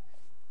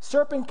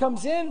 serpent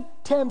comes in,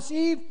 tempts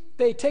Eve.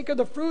 They take of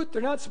the fruit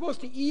they're not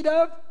supposed to eat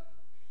of.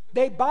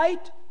 They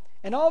bite,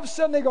 and all of a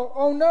sudden they go,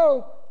 oh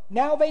no,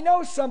 now they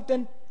know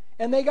something,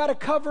 and they got to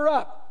cover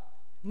up.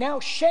 Now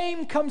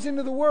shame comes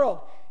into the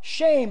world.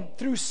 Shame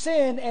through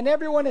sin, and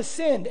everyone has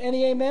sinned.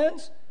 Any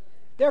amens?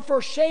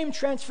 Therefore, shame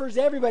transfers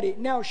to everybody.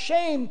 Now,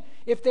 shame,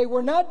 if they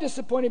were not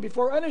disappointed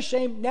before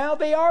unashamed, now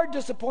they are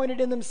disappointed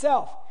in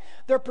themselves.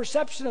 Their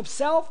perception of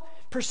self,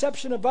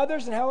 perception of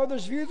others and how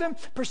others view them,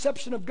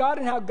 perception of God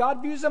and how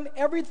God views them,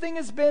 everything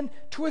has been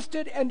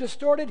twisted and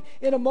distorted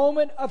in a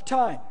moment of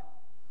time.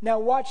 Now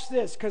watch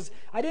this, because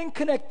I didn't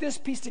connect this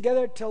piece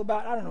together till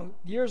about,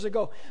 years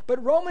ago.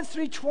 But Romans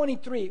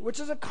 3:23, which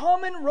is a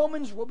common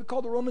Romans, what we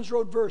call the Romans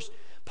Road verse.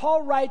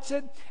 Paul writes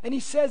it, and he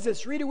says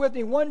this. Read it with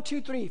me. 1,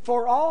 2, 3.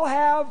 For all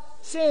have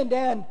sinned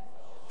and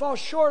fall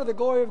short of the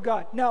glory of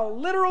God. Now,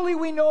 literally,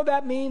 we know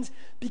that means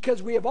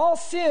because we have all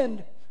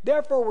sinned,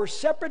 therefore we're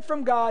separate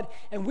from God,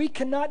 and we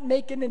cannot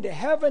make it into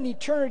heaven,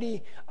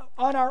 eternity,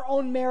 on our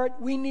own merit.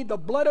 We need the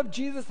blood of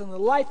Jesus and the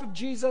life of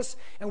Jesus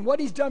and what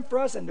he's done for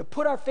us, and to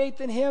put our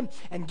faith in him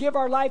and give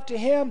our life to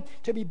him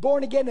to be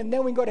born again, and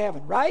then we can go to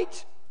heaven,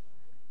 right?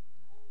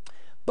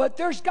 But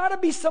there's got to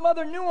be some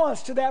other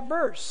nuance to that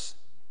verse.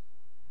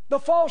 The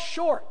fall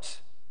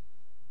short.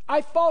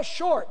 I fall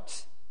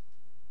short.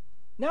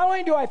 Not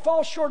only do I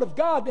fall short of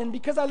God, and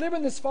because I live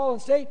in this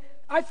fallen state,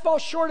 I fall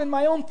short in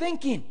my own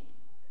thinking.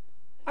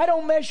 I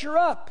don't measure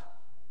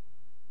up.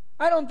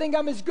 I don't think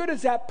I'm as good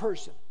as that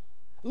person.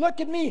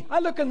 Look at me. I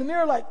look in the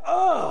mirror like,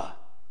 ugh.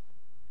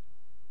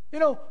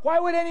 Why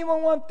would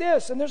anyone want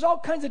this? And there's all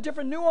kinds of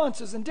different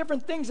nuances and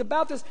different things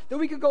about this that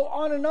we could go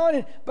on and on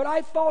in. But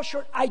I fall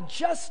short. I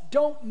just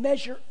don't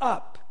measure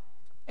up.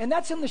 And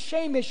that's in the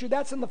shame issue.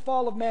 That's in the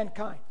fall of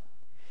mankind.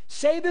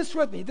 Say this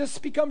with me. This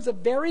becomes a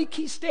very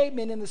key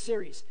statement in the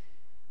series.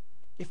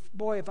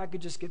 If I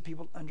could just get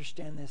people to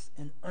understand this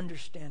and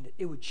understand it,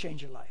 it would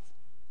change your life.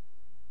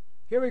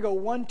 Here we go.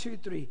 1, 2,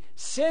 3.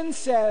 Sin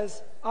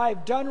says,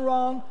 I've done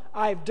wrong,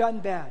 I've done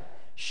bad.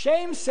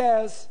 Shame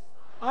says,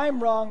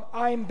 I'm wrong,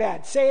 I'm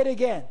bad. Say it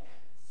again.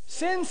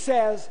 Sin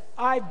says,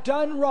 I've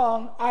done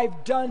wrong,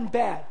 I've done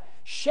bad.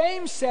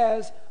 Shame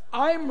says,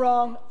 I'm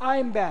wrong,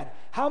 I'm bad.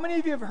 How many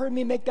of you have heard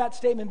me make that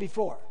statement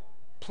before?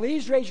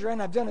 Please raise your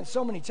hand. I've done it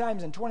so many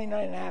times in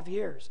 29 and a half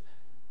years.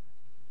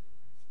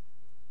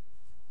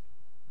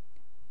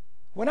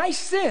 When I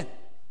sin,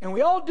 and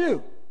we all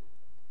do,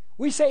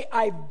 we say,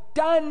 I've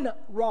done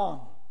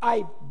wrong.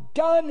 I've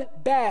done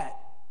bad.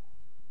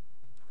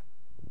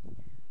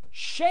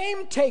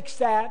 Shame takes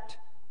that,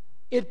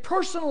 it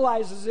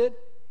personalizes it,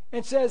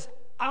 and says,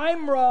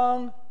 I'm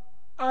wrong,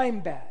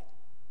 I'm bad.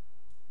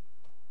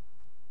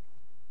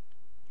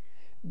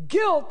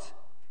 Guilt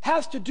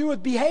has to do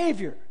with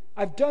behavior.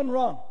 I've done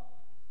wrong.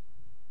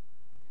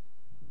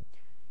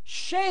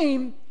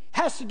 Shame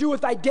has to do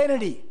with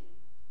identity.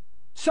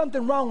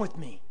 Something wrong with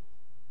me.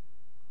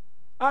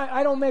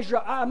 I don't measure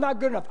up. I'm not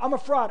good enough. I'm a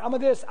fraud. I'm a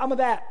this. I'm a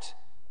that.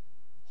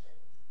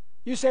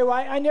 You say, well,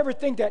 I never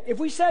think that. If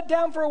we sat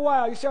down for a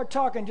while, you start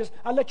talking,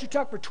 I'd let you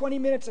talk for 20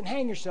 minutes and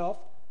hang yourself,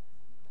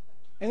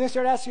 and then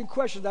start asking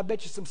questions, I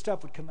bet you some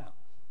stuff would come out.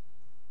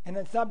 And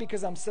it's not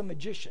because I'm some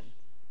magician.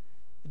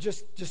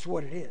 Just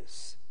what it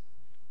is.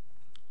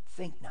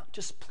 Think now.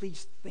 Just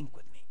please think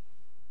with me.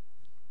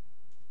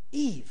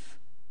 Eve.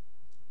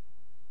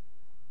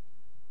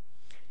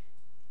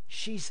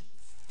 She's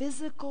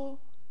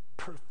physical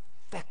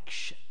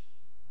perfection.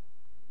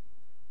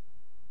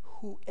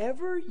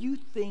 Whoever you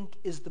think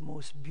is the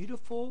most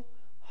beautiful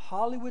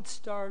Hollywood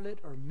starlet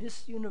or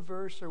Miss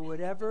Universe or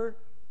whatever,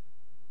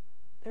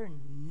 they're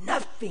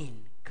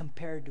nothing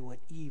compared to what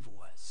Eve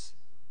was.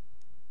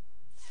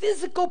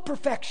 Physical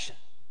perfection.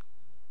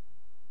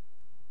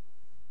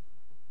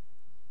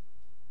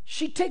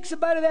 She takes a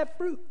bite of that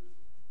fruit.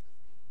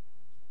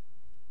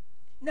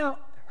 Now,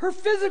 her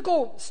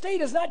physical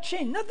state has not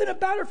changed. Nothing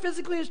about her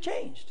physically has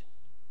changed.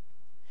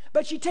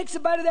 But she takes a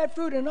bite of that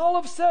fruit, and all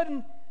of a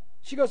sudden,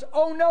 she goes,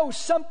 oh no,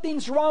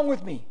 something's wrong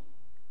with me.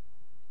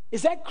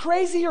 Is that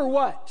crazy or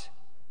what?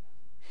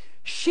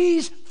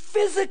 She's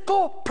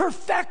physical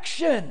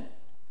perfection.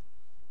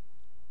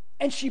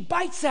 And she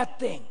bites that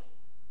thing.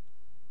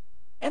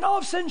 And all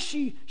of a sudden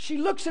she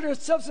looks at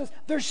herself and says,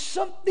 there's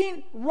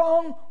something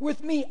wrong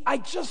with me. I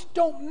just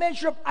don't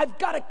measure up. I've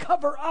got to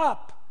cover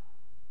up.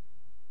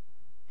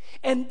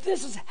 And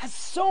this has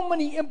so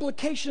many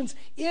implications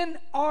in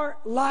our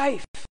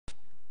life.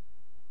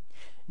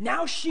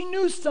 Now she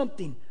knew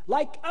something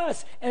like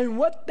us, and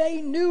what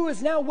they knew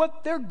is now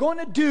what they're going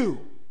to do.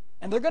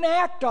 And they're going to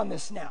act on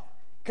this now.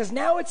 Because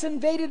now it's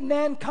invaded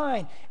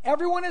mankind.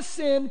 Everyone has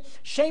sinned.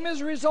 Shame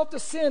is a result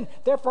of sin.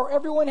 Therefore,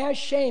 everyone has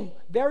shame.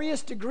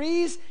 Various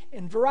degrees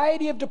and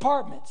variety of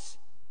departments.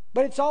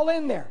 But it's all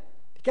in there.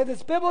 Because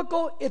it's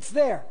biblical, it's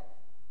there.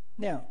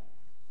 Now,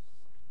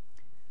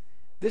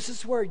 this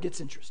is where it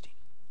gets interesting.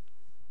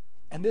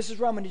 And this is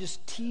where I'm going to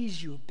just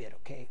tease you a bit,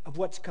 okay, of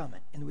what's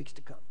coming in the weeks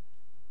to come.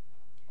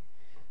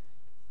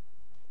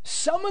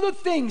 Some of the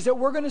things that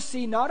we're going to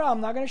see, I'm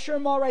not going to share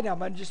them all right now,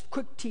 but just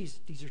quick tease.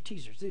 These are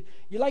teasers.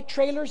 You like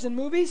trailers in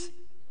movies?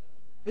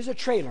 This is a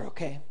trailer,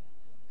 okay?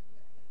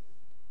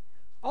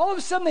 All of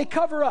a sudden they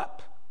cover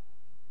up.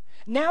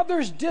 Now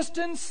there's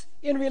distance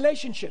in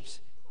relationships.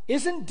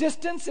 Isn't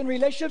distance in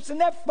relationships, isn't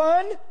that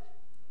fun?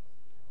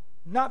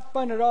 Not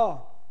fun at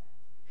all.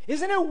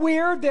 Isn't it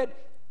weird that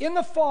in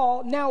the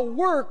fall, now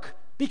work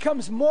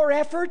becomes more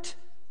effort?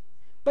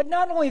 But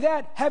not only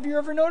that, have you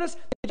ever noticed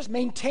that just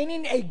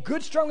maintaining a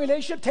good, strong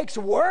relationship takes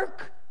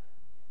work?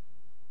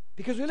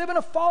 Because we live in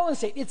a fallen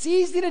state. It's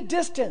easy to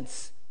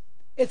distance.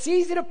 It's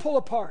easy to pull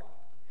apart.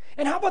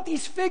 And how about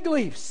these fig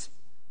leaves?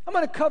 I'm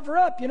going to cover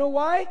up. You know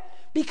why?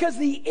 Because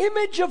the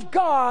image of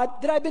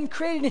God that I've been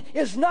creating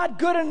is not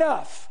good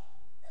enough.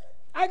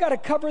 I got to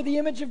cover the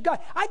image of God.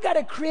 I got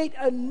to create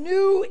a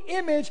new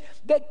image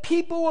that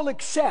people will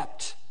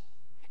accept.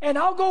 And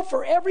I'll go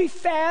for every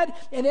fad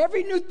and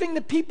every new thing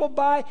that people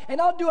buy, and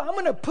I'm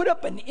going to put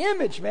up an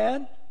image,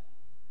 man,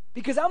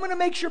 because I'm going to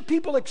make sure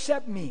people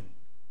accept me.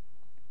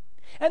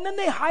 And then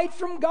they hide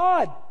from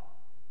God.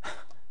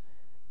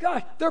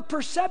 God, their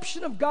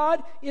perception of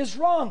God is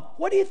wrong.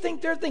 What do you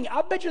think they're thinking?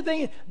 I bet you're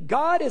thinking,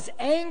 God is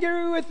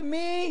angry with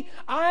me.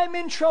 I'm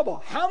in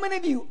trouble. How many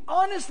of you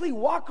honestly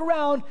walk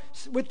around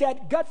with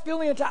that gut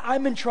feeling of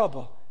I'm in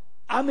trouble?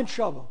 I'm in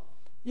trouble.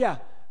 Yeah,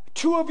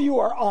 2 of you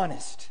are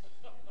honest.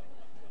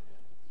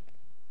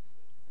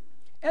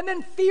 And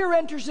then fear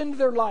enters into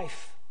their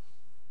life.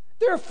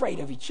 They're afraid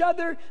of each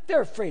other.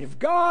 They're afraid of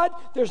God.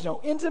 There's no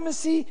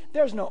intimacy.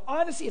 There's no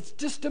honesty. It's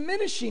just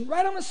diminishing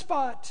right on the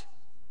spot.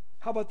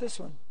 How about this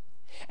one?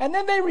 And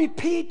then they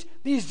repeat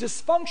these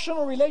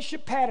dysfunctional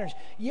relationship patterns.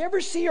 You ever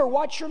see or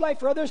watch your life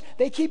for others?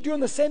 They keep doing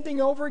the same thing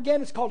over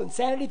again. It's called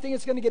insanity. Think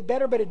it's going to get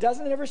better, but it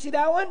doesn't. Ever see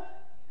that one?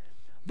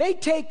 They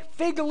take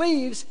fig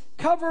leaves,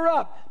 cover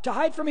up to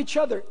hide from each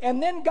other.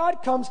 And then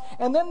God comes,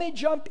 and then they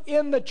jump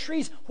in the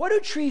trees. What do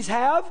trees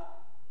have?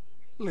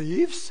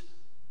 Leaves.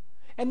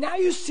 And now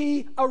you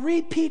see a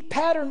repeat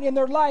pattern in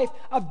their life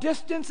of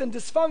distance and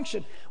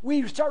dysfunction.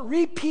 We start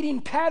repeating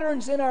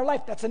patterns in our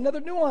life. That's another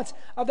nuance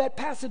of that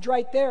passage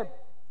right there.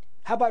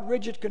 How about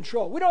rigid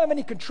control? We don't have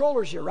any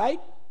controllers here, right?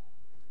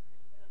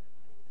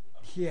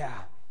 Yeah.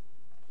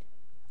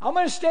 I'm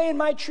going to stay in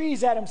my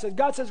trees, Adam says.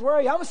 God says, where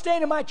are you? I'm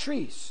staying in my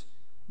trees.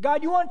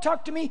 God, you want to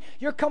talk to me?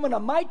 You're coming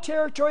on my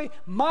territory,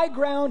 my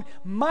ground,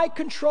 my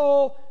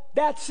control.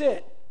 That's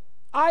it.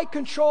 I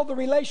control the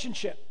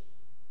relationship.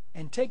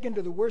 And taken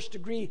to the worst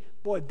degree,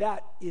 boy,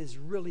 that is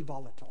really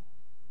volatile.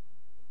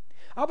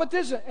 How about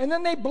this? And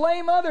then they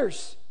blame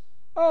others.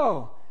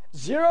 Oh,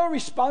 zero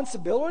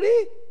responsibility?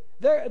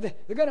 I'm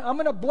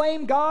going to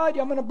blame God.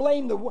 I'm going to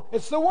blame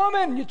it's the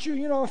woman.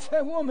 It's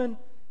that woman.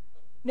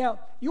 Now,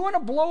 you want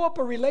to blow up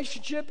a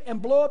relationship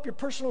and blow up your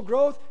personal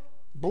growth?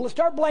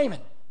 Start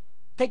blaming.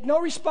 Take no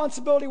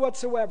responsibility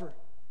whatsoever.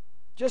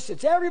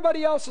 It's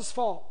everybody else's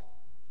fault.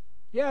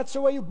 Yeah, it's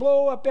the way you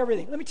blow up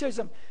everything. Let me tell you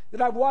something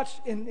that I've watched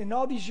in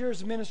all these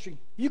years of ministry.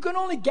 You can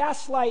only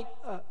gaslight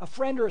a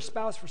friend or a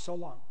spouse for so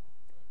long.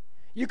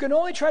 You can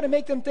only try to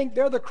make them think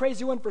they're the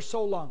crazy one for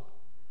so long.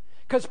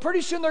 Because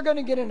pretty soon they're going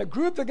to get in a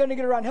group, they're going to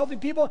get around healthy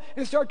people,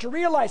 and start to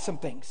realize some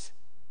things.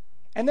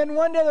 And then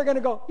one day they're going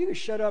to go, you can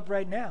shut up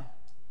right now.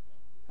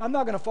 I'm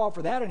not going to fall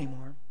for that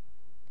anymore.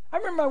 I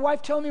remember my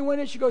wife telling me one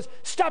day, she goes,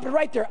 stop it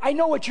right there. I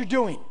know what you're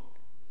doing.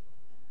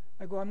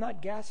 I go, I'm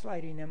not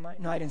gaslighting, am I?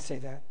 No, I didn't say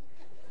that.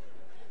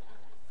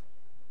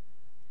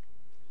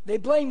 They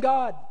blame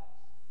God.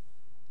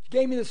 He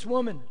gave me this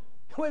woman.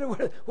 What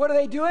are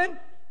they doing?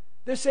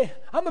 They're saying,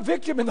 I'm a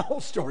victim in the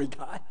whole story,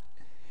 God.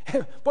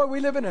 Boy,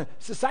 we live in a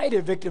society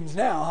of victims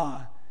now, huh?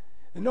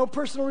 And no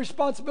personal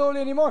responsibility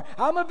anymore.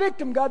 I'm a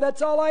victim, God.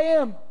 That's all I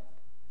am.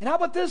 And how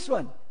about this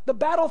one? The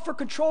battle for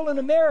control in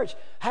a marriage.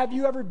 Have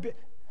you ever been...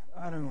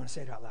 I don't even want to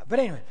say it out loud. But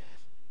anyway,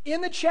 in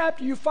the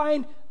chapter, you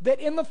find that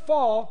in the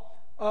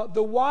fall,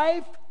 the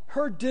wife...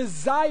 her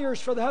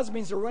desires for the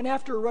husband is to run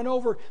after or run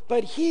over,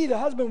 but the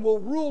husband, will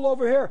rule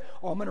over her.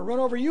 Oh, I'm going to run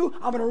over you.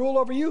 I'm going to rule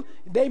over you.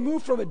 They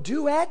move from a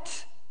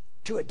duet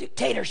to a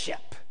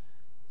dictatorship.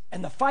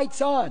 And the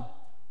fight's on.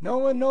 No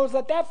one knows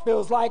what that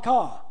feels like,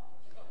 huh?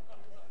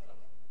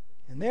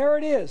 And there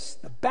it is,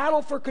 the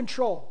battle for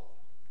control.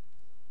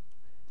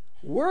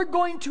 We're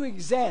going to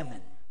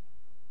examine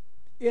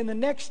in the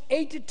next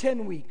 8 to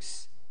 10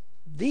 weeks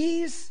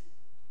these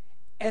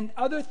and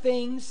other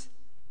things,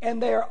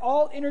 and they are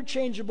all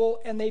interchangeable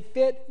and they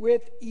fit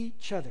with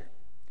each other.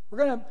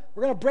 We're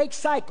gonna break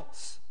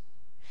cycles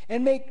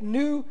and make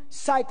new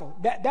cycle.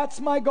 That's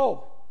my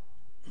goal.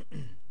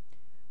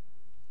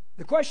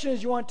 The question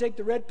is, you want to take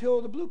the red pill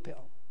or the blue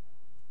pill?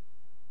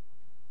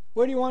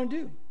 What do you want to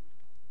do?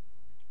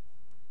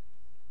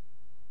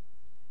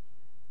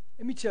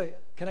 Let me tell you.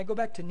 Can I go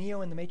back to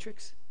Neo in the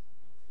Matrix?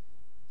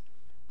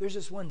 There's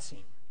this one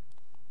scene.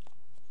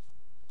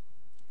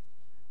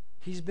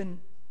 He's been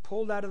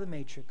pulled out of the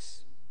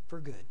Matrix for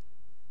good.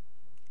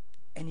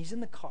 And he's in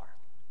the car.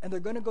 And they're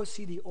going to go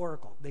see the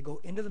Oracle. They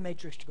go into the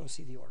Matrix to go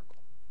see the Oracle.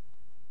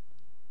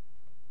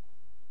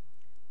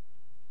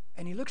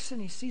 And he looks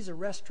and he sees a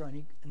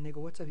restaurant. And they go,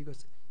 what's up? He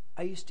goes,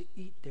 I used to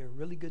eat their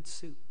really good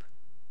soup.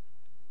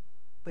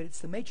 But it's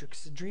the Matrix,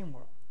 it's the dream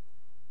world.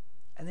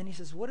 And then he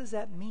says, what does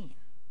that mean?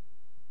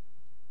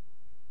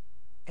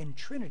 And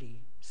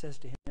Trinity says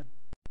to him,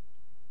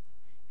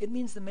 it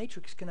means the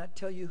Matrix cannot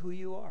tell you who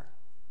you are.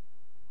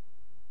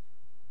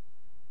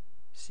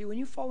 See, when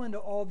you fall into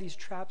all these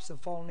traps of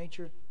fallen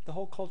nature, the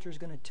whole culture is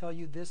going to tell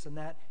you this and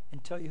that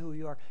and tell you who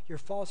you are. Your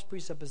false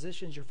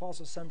presuppositions, your false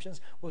assumptions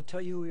will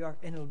tell you who you are,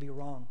 and it'll be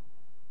wrong.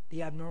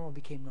 The abnormal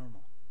became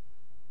normal.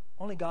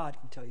 Only God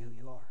can tell you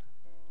who you are.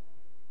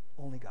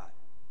 Only God.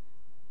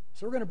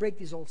 So we're going to break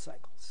these old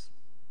cycles.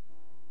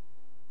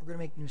 We're going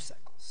to make new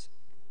cycles.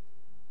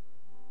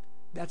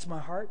 That's my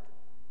heart.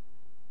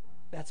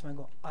 That's my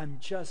goal. I'm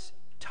just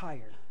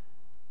tired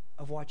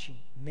of watching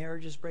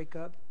marriages break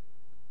up,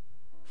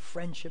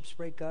 friendships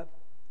break up,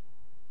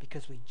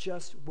 because we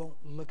just won't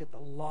look at the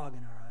log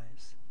in our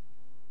eyes.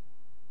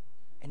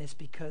 And it's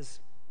because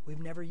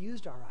we've never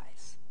used our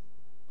eyes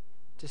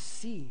to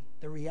see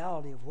the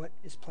reality of what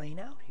is playing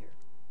out here.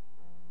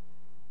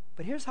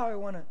 But here's how I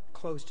want to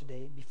close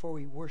today before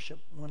we worship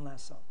one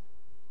last song.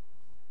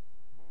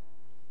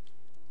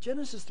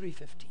 Genesis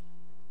 3:15.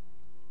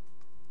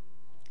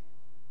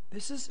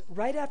 This is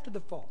right after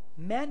the fall.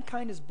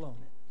 Mankind has blown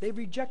it. They've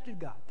rejected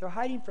God. They're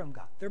hiding from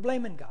God. They're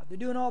blaming God. They're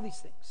doing all these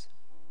things.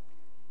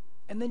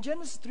 And then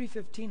Genesis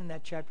 3:15 in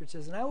that chapter, it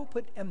says, and I will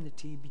put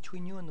enmity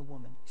between you and the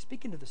woman.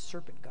 Speaking to the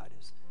serpent, God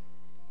is.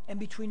 And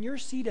between your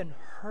seed and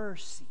her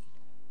seed.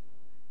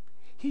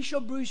 He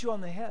shall bruise you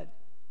on the head,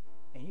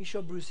 and you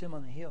shall bruise him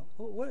on the heel.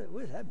 What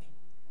does that mean?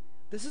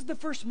 This is the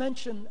first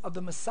mention of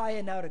the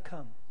Messiah now to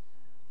come.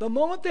 The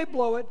moment they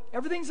blow it,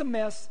 everything's a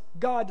mess,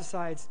 God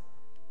decides,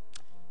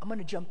 I'm going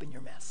to jump in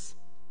your mess.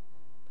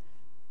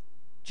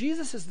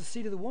 Jesus is the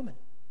seed of the woman.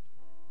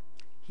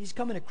 He's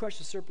coming to crush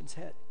the serpent's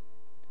head.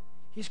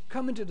 He's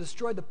coming to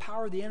destroy the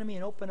power of the enemy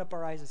and open up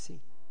our eyes to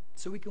see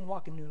so we can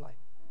walk in new life.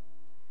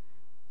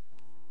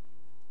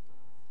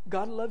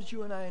 God loves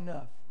you and I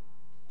enough,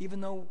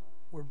 even though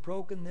we're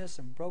broken this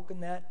and broken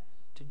that,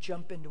 to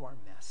jump into our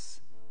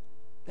mess.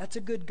 That's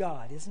a good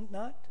God, isn't it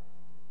not?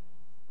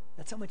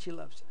 That's how much he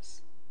loves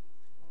us.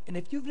 And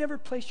if you've never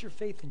placed your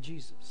faith in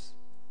Jesus,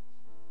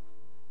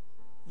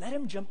 let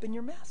him jump in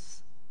your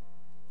mess.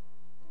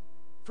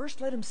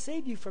 First, let him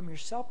save you from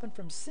yourself and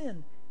from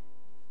sin,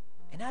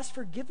 and ask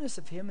forgiveness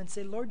of him and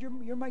say, Lord,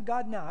 you're my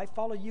God now. I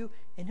follow you,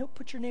 and he'll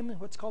put your name in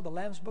what's called the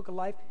Lamb's Book of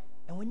Life.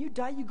 And when you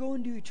die, you go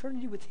into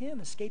eternity with him,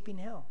 escaping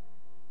hell.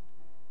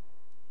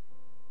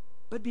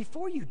 But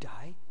before you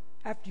die,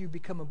 after you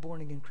become a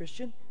born-again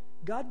Christian,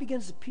 God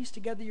begins to piece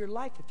together your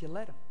life if you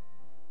let him.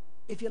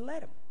 If you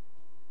let him.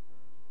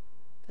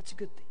 That's a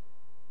good thing.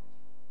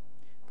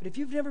 But if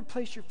you've never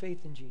placed your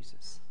faith in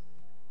Jesus,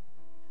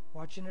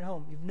 watching at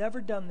home, you've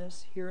never done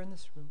this here in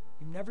this room,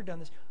 you've never done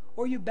this,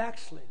 or you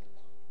backslid,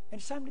 and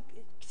it's time to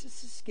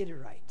just get it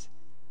right.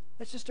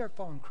 Let's just start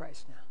following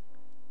Christ now.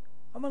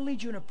 I'm going to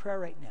lead you in a prayer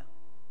right now.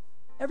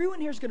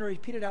 Everyone here is going to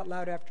repeat it out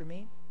loud after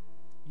me.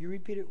 You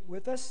repeat it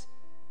with us,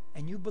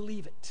 and you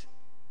believe it.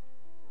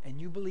 And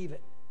you believe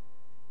it.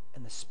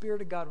 And the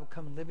Spirit of God will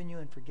come and live in you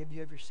and forgive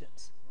you of your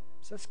sins.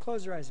 So let's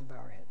close our eyes and bow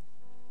our head.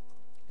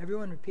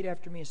 Everyone repeat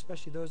after me,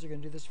 especially those who are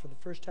going to do this for the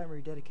first time or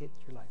rededicate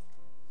your life.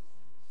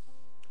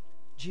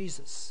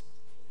 Jesus,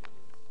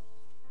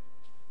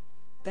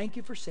 thank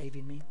you for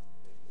saving me.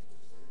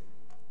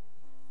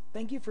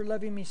 Thank you for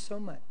loving me so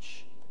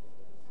much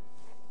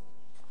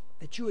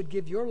that you would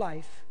give your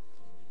life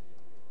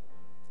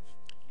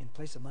in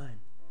place of mine.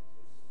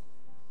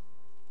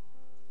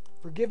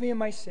 Forgive me of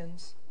my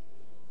sins,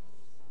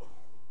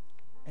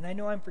 and I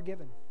know I'm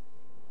forgiven.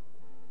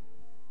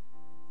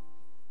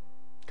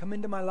 Come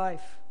into my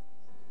life,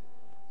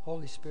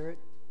 Holy Spirit.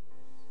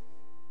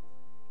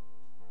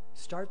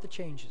 Start the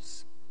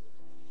changes.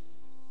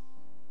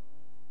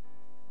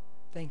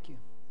 Thank you.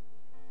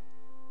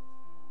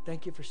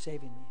 Thank you for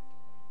saving me.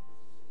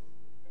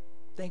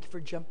 Thank you for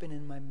jumping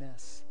in my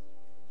mess.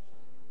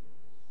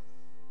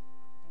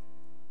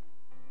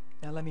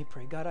 Now let me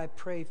pray. God, I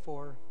pray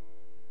for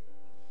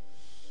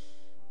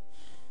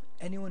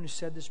anyone who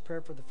said this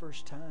prayer for the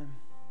first time.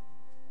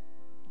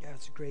 Yeah,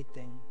 it's a great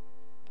thing.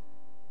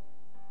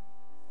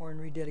 Or in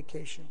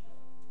rededication.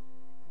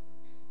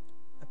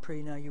 I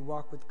pray now you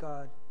walk with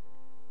God.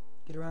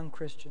 Get around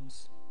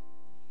Christians.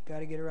 Got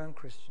to get around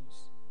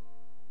Christians.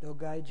 They'll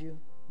guide you.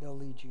 They'll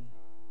lead you.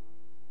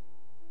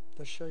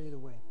 They'll show you the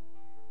way.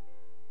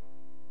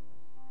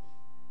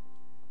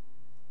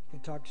 You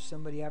can talk to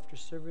somebody after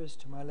service,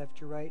 to my left,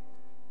 your right.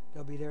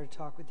 They'll be there to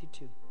talk with you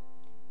too.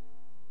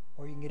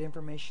 Or you can get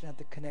information at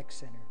the Connect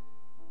Center.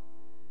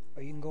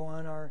 Or you can go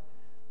on our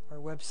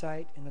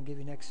website and they'll give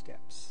you next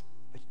steps.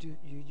 But you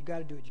got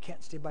to do it. You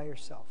can't stay by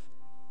yourself.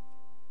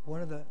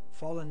 One of the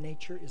fallen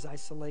nature is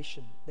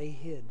isolation. They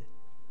hid.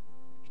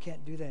 You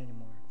can't do that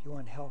anymore if you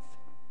want health.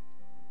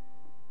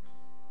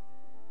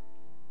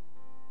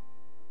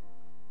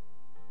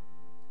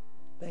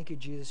 Thank you,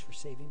 Jesus, for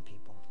saving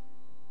people.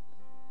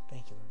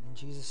 Thank you, Lord. In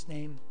Jesus'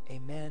 name,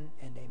 amen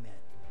and amen.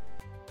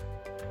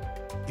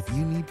 If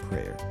you need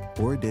prayer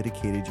or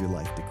dedicated your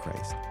life to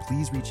Christ,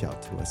 please reach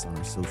out to us on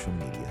our social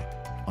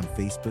media, on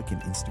Facebook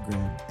and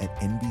Instagram at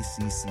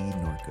NBCC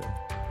Norco,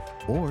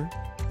 or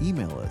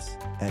email us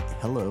at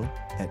hello@nbcc.com.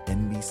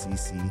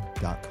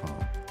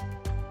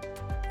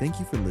 Thank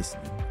you for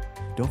listening.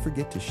 Don't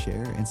forget to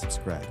share and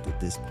subscribe to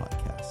this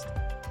podcast.